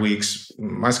 4 or 5 weeks.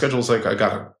 My schedule is like, I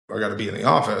gotta be in the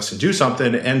office and do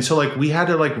something. And so like, we had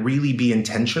to like really be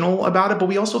intentional about it, but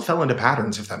we also fell into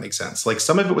patterns, if that makes sense. Like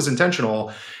some of it was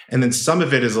intentional. And then some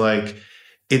of it is like,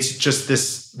 it's just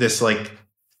this like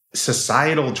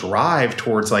societal drive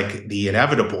towards like the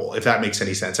inevitable, if that makes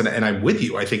any sense. And I'm with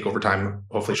you. I think over time,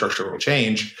 hopefully structure will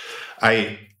change.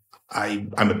 I'm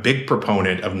a big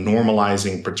proponent of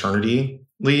normalizing paternity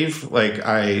leave. Like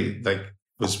I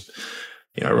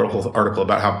wrote a whole article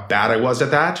about how bad I was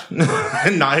at that.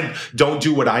 And don't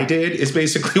do what I did is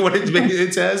basically what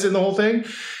it says in the whole thing.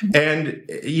 And,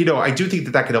 I do think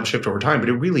that could help shift over time, but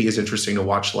it really is interesting to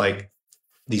watch like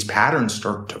these patterns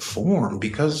start to form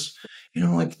because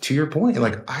like to your point,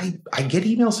 like I get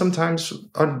emails sometimes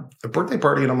on a birthday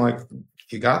party and I'm like,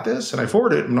 you got this? And I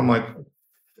forward it and I'm like.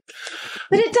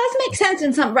 But it does make sense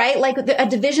in some, right? Like a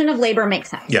division of labor makes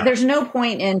sense. Yeah. There's no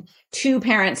point in 2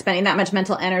 parents spending that much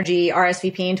mental energy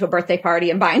RSVPing to a birthday party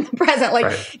and buying the present. Like,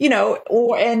 right.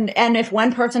 And if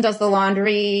one person does the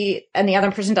laundry and the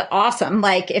other person does, awesome.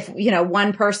 Like if,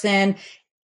 one person,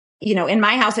 in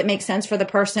my house, it makes sense for the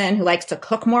person who likes to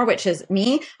cook more, which is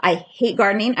me. I hate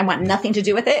gardening. I want nothing to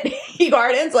do with it. He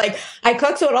gardens. Like I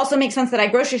cook. So it also makes sense that I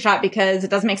grocery shop because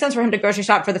it doesn't make sense for him to grocery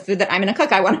shop for the food that I'm going to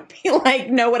cook. I want to be like,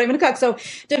 know what I'm going to cook. So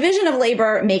division of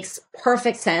labor makes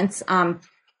perfect sense.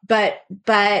 But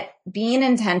being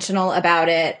intentional about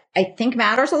it, I think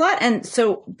matters a lot. And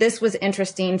so this was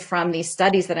interesting from these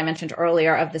studies that I mentioned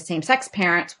earlier of the same sex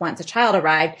parents once a child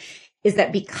arrived, is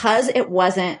that because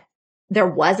there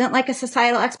wasn't like a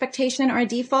societal expectation or a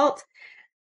default,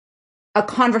 a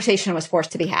conversation was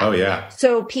forced to be had. Oh yeah.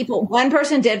 So one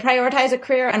person did prioritize a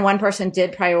career and one person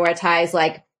did prioritize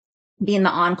like being the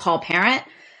on-call parent,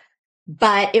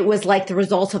 but it was like the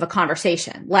result of a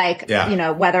conversation. Like,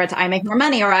 whether it's I make more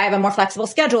money or I have a more flexible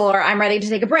schedule or I'm ready to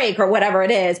take a break or whatever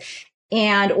it is.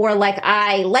 or like,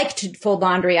 I like to fold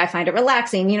laundry. I find it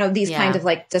relaxing, these kinds of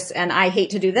like and I hate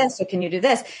to do this. So can you do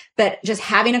this? But just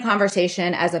having a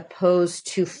conversation as opposed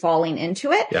to falling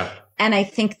into it. Yeah. And I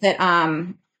think that,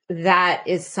 that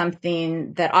is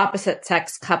something that opposite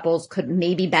sex couples could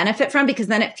maybe benefit from, because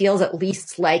then it feels at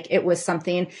least like it was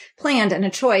something planned and a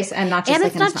choice and not just and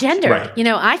like it's not gendered. Right.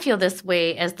 I feel this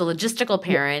way as the logistical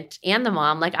parent and the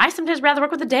mom. Like I sometimes rather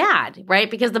work with the dad, right?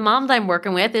 Because the mom that I'm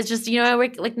working with is just,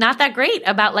 like not that great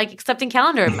about like accepting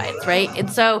calendar invites, right?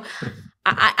 And so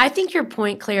I think your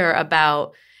point, Claire,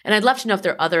 about, and I'd love to know if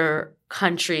there are other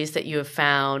countries that you have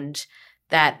found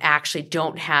that actually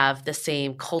don't have the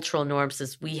same cultural norms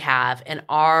as we have and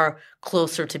are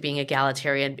closer to being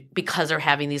egalitarian because they're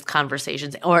having these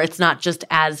conversations, or it's not just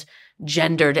as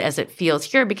gendered as it feels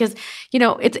here. Because,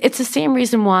 it's the same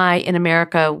reason why in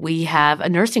America we have a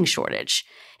nursing shortage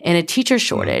and a teacher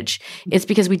shortage. It's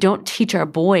because we don't teach our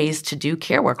boys to do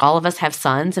care work. All of us have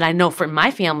sons. And I know for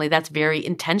my family, that's very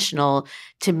intentional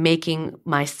to making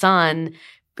my son,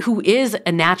 who is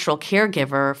a natural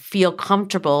caregiver, feel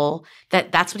comfortable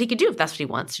that that's what he could do if that's what he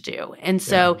wants to do. And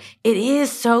so it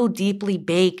is so deeply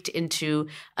baked into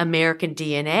American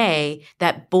DNA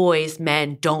that boys,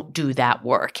 men don't do that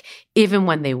work, even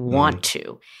when they want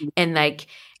to. And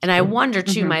I wonder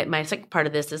too, my second part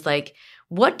of this is like,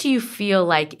 what do you feel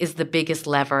like is the biggest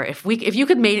lever? If you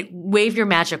could wave your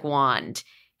magic wand,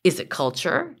 is it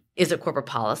culture? Is it corporate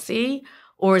policy?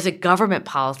 Or is it government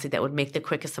policy that would make the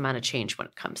quickest amount of change when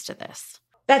it comes to this?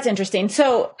 That's interesting.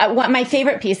 So my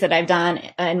favorite piece that I've done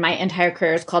in my entire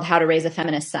career is called How to Raise a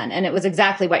Feminist Son. And it was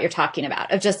exactly what you're talking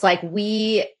about, of just like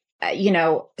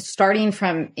starting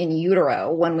from in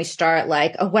utero, when we start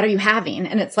like, oh, what are you having?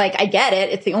 And it's like, I get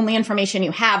it. It's the only information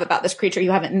you have about this creature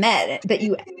you haven't met, but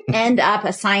you end up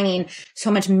assigning so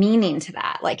much meaning to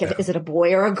that. Like, is it a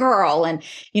boy or a girl? And,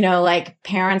 like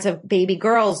parents of baby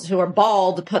girls who are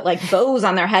bald put like bows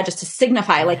on their head just to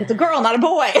signify like it's a girl, not a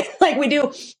boy. Like we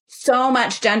do so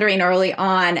much gendering early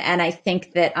on. And I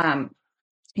think that,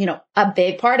 a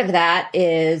big part of that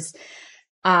is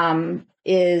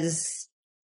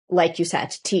like you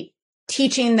said,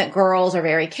 teaching that girls are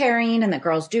very caring and that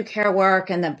girls do care work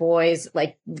and that boys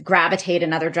like gravitate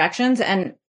in other directions.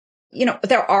 And,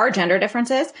 there are gender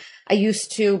differences. I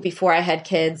used to, before I had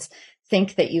kids,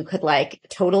 think that you could like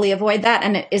totally avoid that.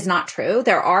 And it is not true.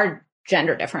 There are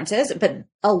gender differences, but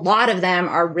a lot of them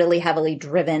are really heavily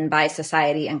driven by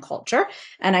society and culture.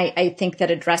 And I think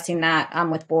that addressing that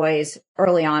with boys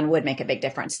early on would make a big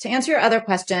difference. To answer your other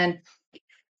question,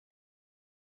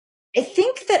 I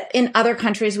think that in other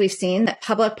countries, we've seen that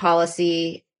public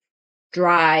policy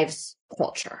drives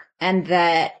culture and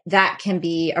that can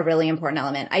be a really important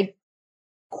element.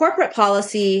 Corporate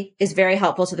policy is very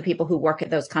helpful to the people who work at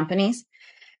those companies,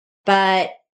 but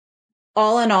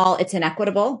all in all, it's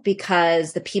inequitable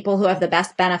because the people who have the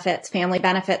best benefits, family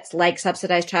benefits like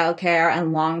subsidized childcare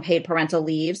and long paid parental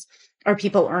leaves, are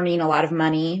people earning a lot of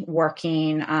money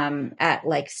working at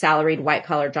like salaried white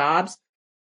collar jobs.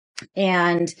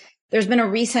 And there's been a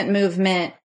recent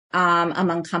movement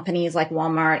among companies like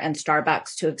Walmart and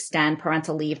Starbucks to extend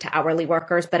parental leave to hourly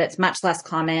workers, but it's much less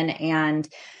common. And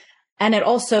it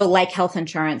also, like health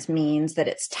insurance, means that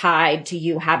it's tied to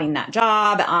you having that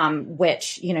job,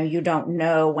 which, you don't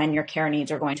know when your care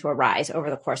needs are going to arise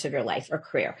over the course of your life or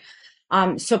career.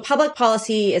 So public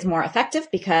policy is more effective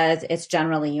because it's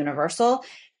generally universal.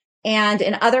 And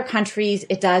in other countries,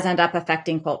 it does end up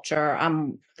affecting culture.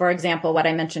 For example, what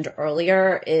I mentioned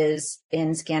earlier is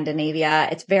in Scandinavia,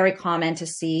 it's very common to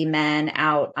see men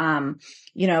out,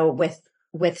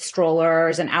 with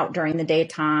strollers and out during the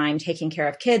daytime taking care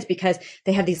of kids because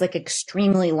they have these like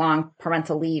extremely long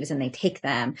parental leaves and they take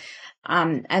them.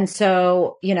 And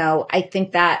so, I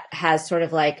think that has sort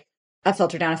of like a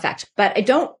filter down effect, but I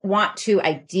don't want to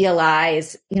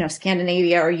idealize,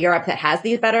 Scandinavia or Europe that has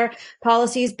these better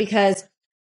policies, because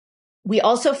we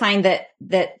also find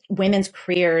that women's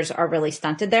careers are really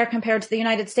stunted there compared to the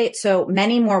United States. So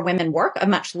many more women work. A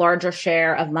much larger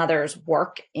share of mothers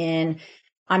work in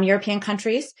European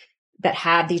countries that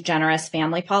have these generous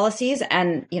family policies.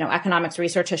 And, economics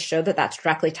research has showed that that's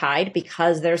directly tied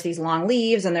because there's these long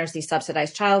leaves and there's these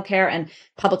subsidized childcare, and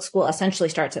public school essentially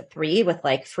starts at 3 with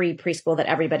like free preschool that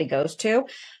everybody goes to.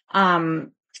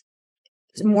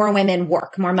 More women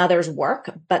work, more mothers work,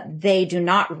 but they do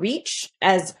not reach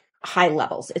as high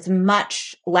levels. It's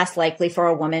much less likely for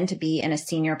a woman to be in a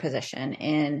senior position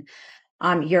in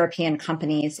European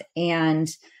companies. And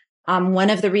one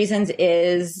of the reasons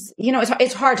is,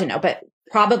 it's hard to know, but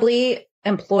probably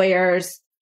employers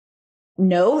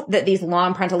know that these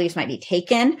long parental leaves might be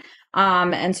taken,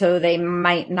 And so they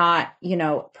might not,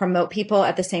 promote people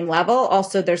at the same level.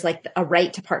 Also, there's like a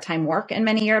right to part-time work in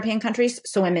many European countries.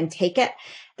 So women take it.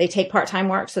 They take part-time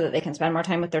work so that they can spend more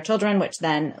time with their children, which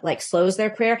then like slows their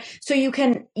career. So you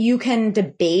can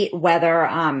debate whether,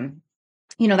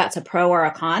 that's a pro or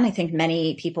a con. I think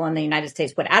many people in the United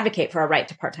States would advocate for a right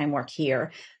to part-time work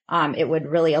here. It would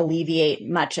really alleviate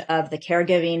much of the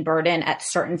caregiving burden at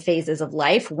certain phases of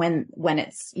life when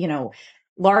it's,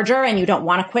 larger and you don't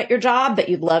want to quit your job, but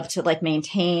you'd love to like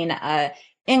maintain a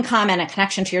income and a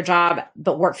connection to your job,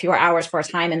 but work fewer hours for a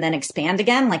time and then expand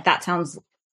again. Like that sounds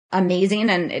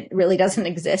amazing. And it really doesn't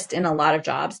exist in a lot of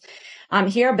jobs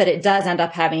here, but it does end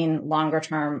up having longer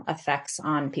term effects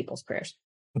on people's careers.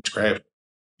 That's great.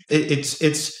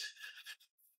 It's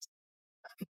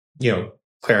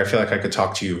Claire, I feel like I could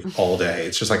talk to you all day.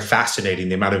 It's just like fascinating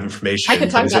the amount of information. I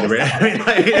could talk about it. I mean,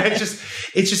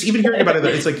 it's just even hearing about it.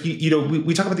 It's like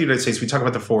we talk about the United States, we talk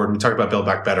about the Ford, we talk about Build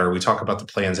Back Better, we talk about the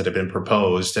plans that have been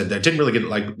proposed, and that didn't really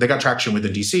get they got traction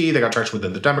within DC, they got traction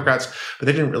within the Democrats, but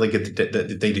they didn't really get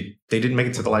they didn't make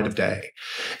it to the light of day.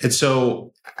 And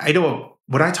so I know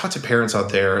when I talk to parents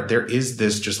out there, there is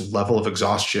this just level of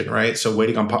exhaustion, right? So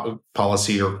waiting on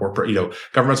policy or corporate,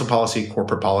 governmental policy,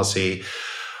 corporate policy.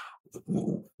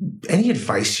 Any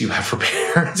advice you have for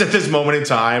parents at this moment in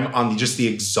time on just the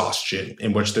exhaustion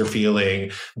in which they're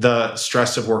feeling, the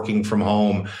stress of working from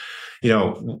home,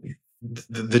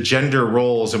 the gender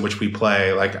roles in which we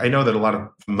play? Like, I know that a lot of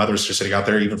mothers are sitting out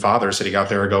there, even fathers sitting out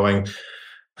there are going,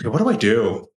 okay, what do I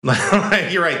do?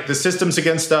 You're right. The system's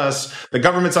against us. The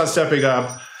government's not stepping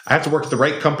up. I have to work at the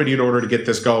right company in order to get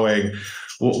this going.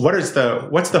 What's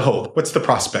the hope? What's the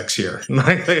prospects here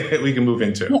we can move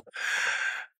into?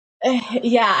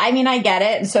 Yeah, I mean, I get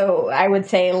it. So I would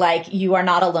say like you are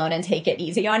not alone and take it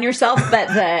easy on yourself.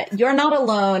 But you're not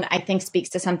alone, I think, speaks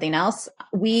to something else.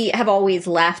 We have always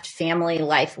left family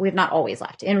life. We've not always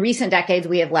left. In recent decades,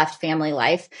 we have left family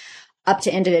life up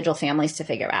to individual families to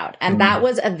figure out. And that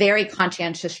was a very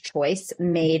conscientious choice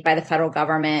made by the federal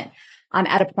government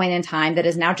at a point in time that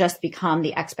has now just become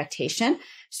the expectation.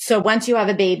 So once you have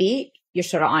a baby, you're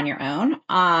sort of on your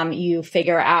own. You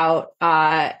figure out,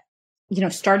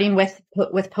 starting with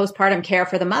postpartum care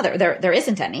for the mother, there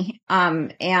isn't any.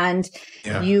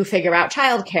 You figure out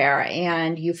childcare,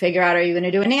 and you figure out, are you going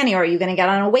to do a nanny, or are you going to get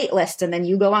on a wait list? And then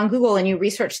you go on Google and you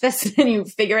research this and you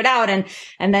figure it out. And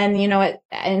then,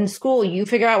 in school, you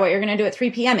figure out what you're going to do at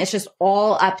 3 p.m. It's just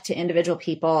all up to individual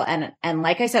people. And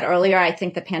like I said earlier, I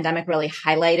think the pandemic really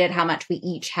highlighted how much we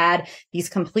each had these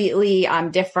completely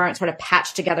different sort of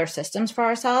patched together systems for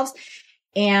ourselves.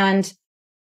 And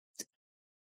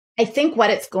I think what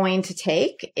it's going to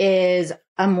take is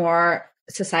a more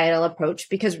societal approach,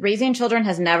 because raising children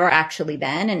has never actually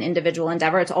been an individual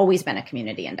endeavor. It's always been a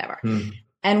community endeavor.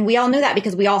 And we all knew that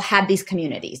because we all had these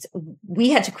communities. We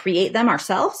had to create them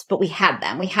ourselves, but we had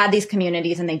them. We had these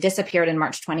communities and they disappeared in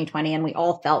March 2020, and we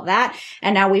all felt that.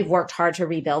 And now we've worked hard to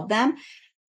rebuild them.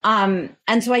 And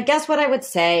so I guess what I would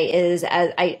say is,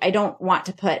 I don't want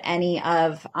to put any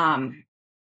of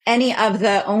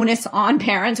the onus on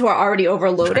parents who are already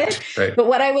overloaded. Right. But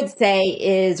what I would say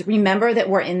is, remember that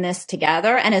we're in this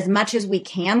together. And as much as we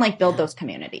can, build those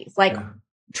communities,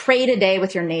 trade a day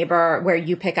with your neighbor where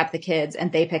you pick up the kids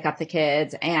and they pick up the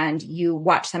kids and you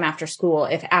watch them after school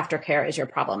if aftercare is your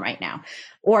problem right now.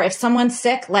 Or if someone's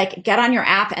sick, get on your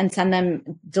app and send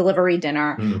them delivery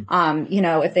dinner.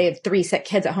 If they have 3 sick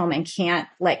kids at home and can't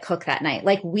cook that night,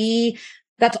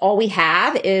 that's all we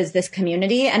have is this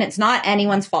community, and it's not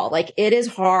anyone's fault. It is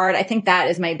hard. I think that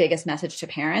is my biggest message to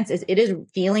parents, is it is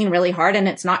feeling really hard, and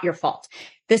it's not your fault.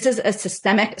 This is a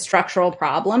systemic structural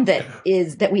problem that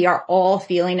we are all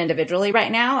feeling individually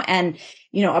right now. And,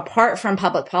 apart from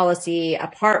public policy,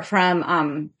 apart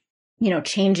from,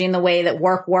 changing the way that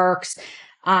work works,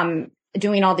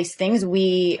 doing all these things,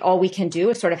 all we can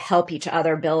do is sort of help each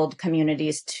other build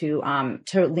communities to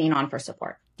lean on for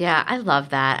support. Yeah, I love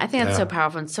that. I think that's so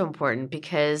powerful and so important,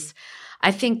 because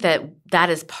I think that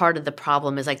is part of the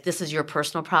problem, is this is your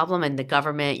personal problem, and the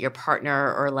government, your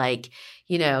partner, or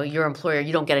your employer,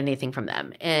 you don't get anything from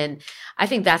them. And I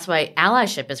think that's why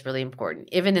allyship is really important.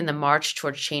 Even in the march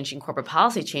towards changing corporate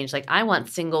policy change, I want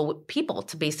single people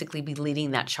to basically be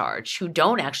leading that charge, who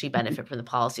don't actually benefit from the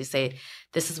policy, say,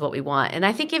 this is what we want. And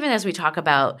I think even as we talk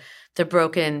about the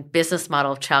broken business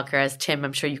model of childcare, as Tim,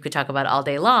 I'm sure you could talk about all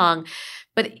day long,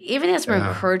 but even as we're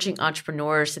encouraging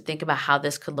entrepreneurs to think about how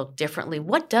this could look differently,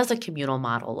 what does a communal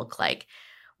model look like?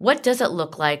 what does it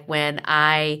look like when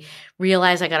I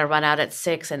realize I got to run out at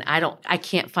 6 and I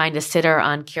can't find a sitter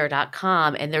on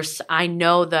care.com. And I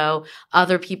know though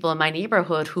other people in my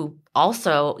neighborhood who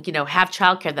also, have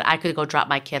childcare that I could go drop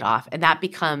my kid off, and that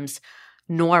becomes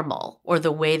normal, or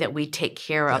the way that we take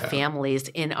care of families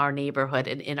in our neighborhood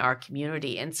and in our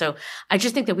community. And so I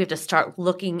just think that we have to start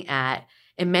looking at,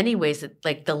 in many ways, that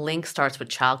like the link starts with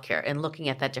childcare and looking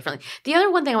at that differently. The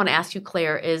other one thing I want to ask you,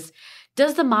 Claire, is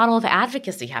does the model of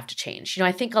advocacy have to change?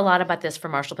 I think a lot about this for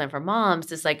Marshall Plan for Moms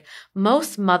is like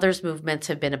most mothers movements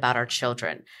have been about our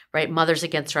children, right? Mothers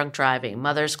Against Drunk Driving,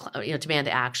 Mothers Demand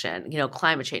Action,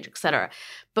 climate change, et cetera.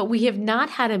 But we have not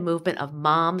had a movement of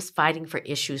moms fighting for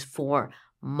issues for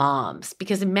moms,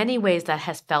 because in many ways that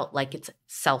has felt like it's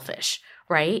selfish,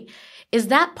 right? Is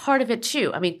that part of it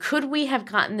too? I mean, could we have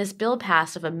gotten this bill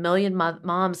passed if 1 million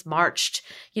moms marched,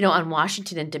 on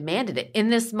Washington and demanded it in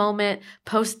this moment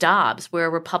post Dobbs,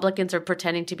 where Republicans are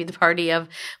pretending to be the party of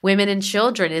women and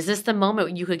children? Is this the moment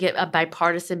when you could get a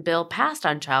bipartisan bill passed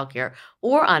on childcare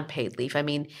or on paid leave? I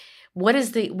mean, what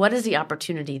is the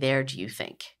opportunity there, do you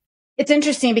think? It's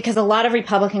interesting because a lot of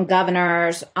Republican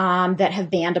governors that have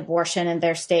banned abortion in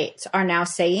their states are now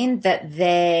saying that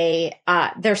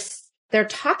they're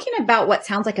talking about what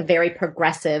sounds like a very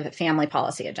progressive family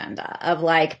policy agenda of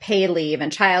like paid leave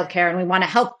and childcare, and we want to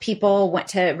help people want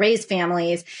to raise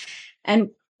families. And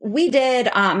we did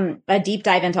a deep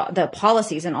dive into the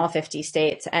policies in all 50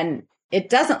 states, and it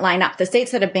doesn't line up. The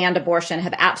states that have banned abortion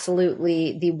have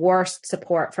absolutely the worst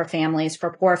support for families,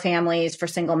 for poor families, for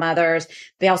single mothers.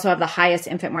 They also have the highest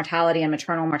infant mortality and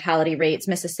maternal mortality rates.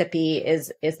 Mississippi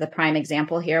is the prime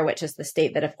example here, which is the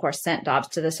state that, of course, sent Dobbs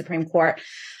to the Supreme Court.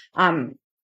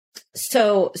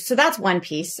 So that's one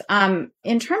piece.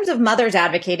 In terms of mothers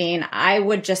advocating, I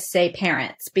would just say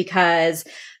parents, because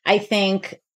I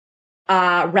think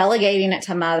relegating it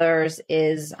to mothers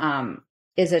is a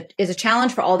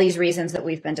challenge for all these reasons that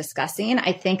we've been discussing.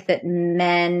 I think that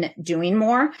men doing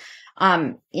more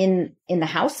in the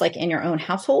house, like in your own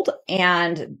household,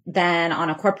 and then on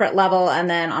a corporate level, and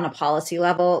then on a policy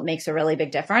level, makes a really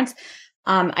big difference.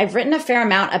 I've written a fair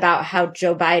amount about how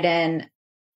Joe Biden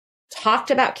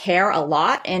talked about care a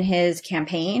lot in his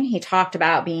campaign. He talked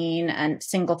about being a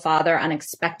single father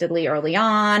unexpectedly early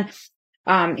on.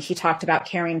 He talked about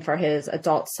caring for his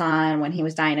adult son when he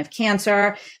was dying of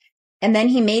cancer. And then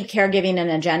he made caregiving an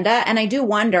agenda. And I do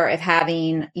wonder if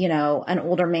having, an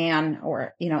older man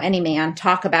or, any man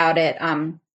talk about it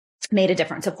made a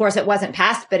difference. Of course, it wasn't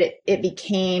passed, but it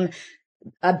became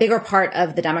a bigger part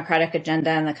of the Democratic agenda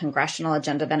and the congressional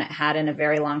agenda than it had in a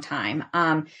very long time.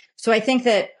 So I think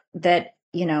that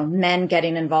men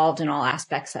getting involved in all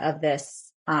aspects of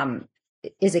this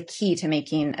is a key to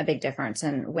making a big difference.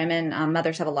 And women,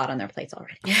 mothers have a lot on their plates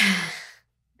already.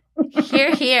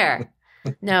 Hear, hear.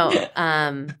 No,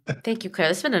 thank you, Claire.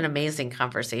 This has been an amazing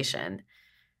conversation.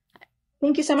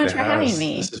 Thank you so much for having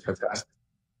me. This is fantastic.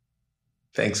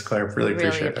 Thanks, Claire. Really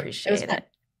appreciate it.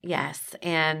 Yes.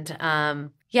 And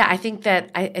I think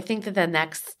that the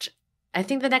next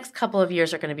couple of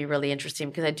years are going to be really interesting,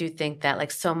 because I do think that like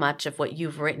so much of what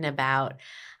you've written about,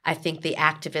 I think the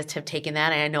activists have taken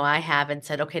that, and I know I have, and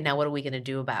said, okay, now what are we going to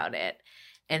do about it?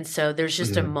 And so there's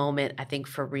just a moment, I think,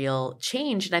 for real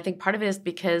change. And I think part of it is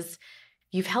because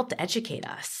you've helped educate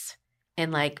us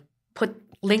and like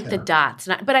link the dots.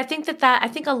 But I think I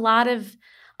think a lot of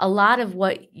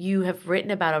what you have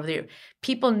written about over there,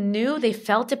 people knew, they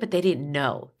felt it, but they didn't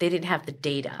know. They didn't have the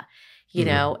data,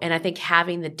 know? And I think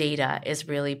having the data is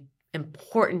really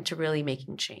important to really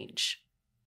making change.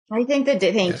 I think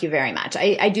thank you very much.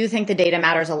 I do think the data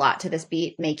matters a lot to this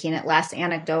beat, making it less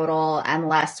anecdotal and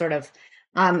less sort of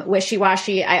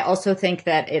wishy-washy. I also think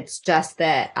that it's just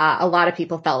that a lot of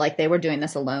people felt like they were doing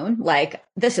this alone. Like,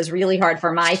 this is really hard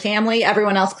for my family.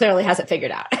 Everyone else clearly has it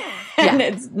figured out. And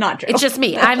it's not true. It's just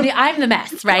me. I'm the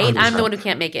mess, right? I'm the one who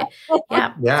can't make it.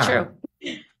 Yeah. It's true.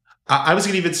 I was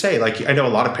going to even say, like, I know a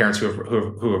lot of parents who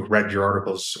have read your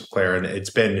articles, Claire, and it's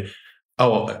been,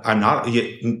 other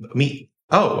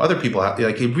people have,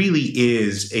 like, it really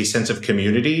is a sense of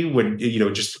community when,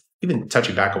 just even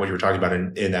touching back on what you were talking about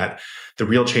in that the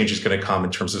real change is going to come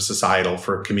in terms of societal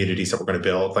for communities that we're going to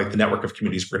build, like the network of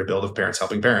communities we're going to build of parents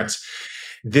helping parents.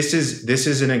 This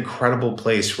is an incredible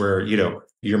place where,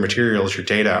 your materials, your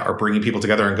data are bringing people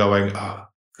together and going, oh,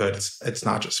 good. It's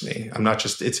not just me. I'm not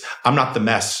the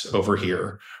mess over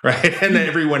here. Right. And then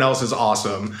everyone else is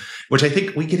awesome, which I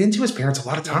think we get into as parents a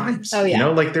lot of times. Oh, yeah.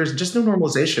 Like there's just no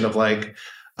normalization of like,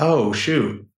 oh,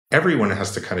 shoot, everyone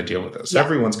has to kind of deal with this. Yeah.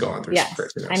 Everyone's going through some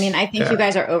craziness. I mean, I think you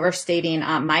guys are overstating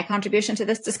my contribution to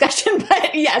this discussion,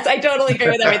 but yes, I totally agree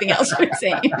with everything else you're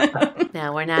saying.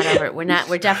 No, we're definitely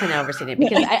not overstating it,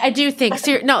 because I do think,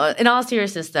 no, in all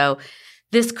seriousness though,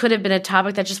 this could have been a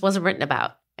topic that just wasn't written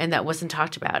about and that wasn't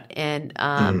talked about. And,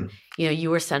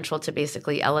 you were central to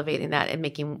basically elevating that and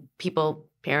making people,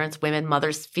 parents, women,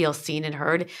 mothers feel seen and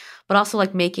heard, but also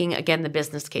like making, again, the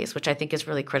business case, which I think is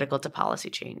really critical to policy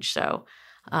change. So,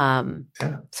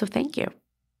 so thank you.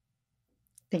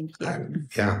 Thank you.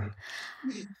 Yeah.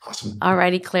 Awesome. All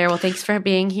righty, Claire. Well, thanks for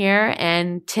being here.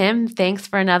 And Tim, thanks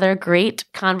for another great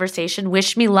conversation.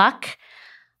 Wish me luck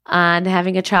on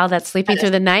having a child that's sleeping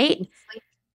through the night.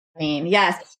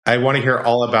 Yes. I want to hear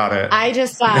all about it. I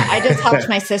just helped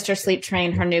my sister sleep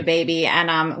train her new baby,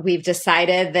 and we've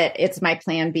decided that it's my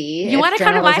plan B. You want to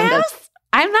come to my house?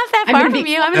 I'm not that far from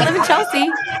you. I'm going to live in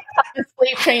Chelsea.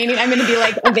 Sleep training. I'm going to be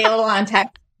like available on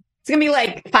text. It's going to be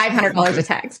like $500 a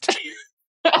text.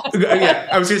 Yeah,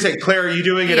 I was going to say, Claire, are you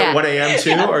doing it at 1 a.m.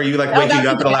 too? Or are you like waking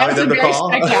up and allowing them to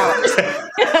call?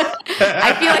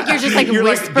 I feel like you're just like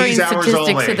whispering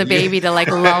statistics to the baby to like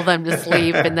lull them to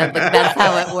sleep, and then like that's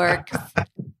how it works.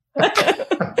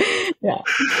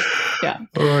 Yeah.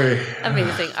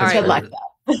 Amazing. All right. Good luck.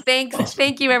 Thanks.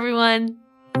 Thank you, everyone.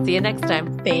 See you next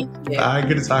time. Thank you. Bye.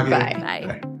 Good to talk to you.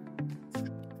 Bye. Bye.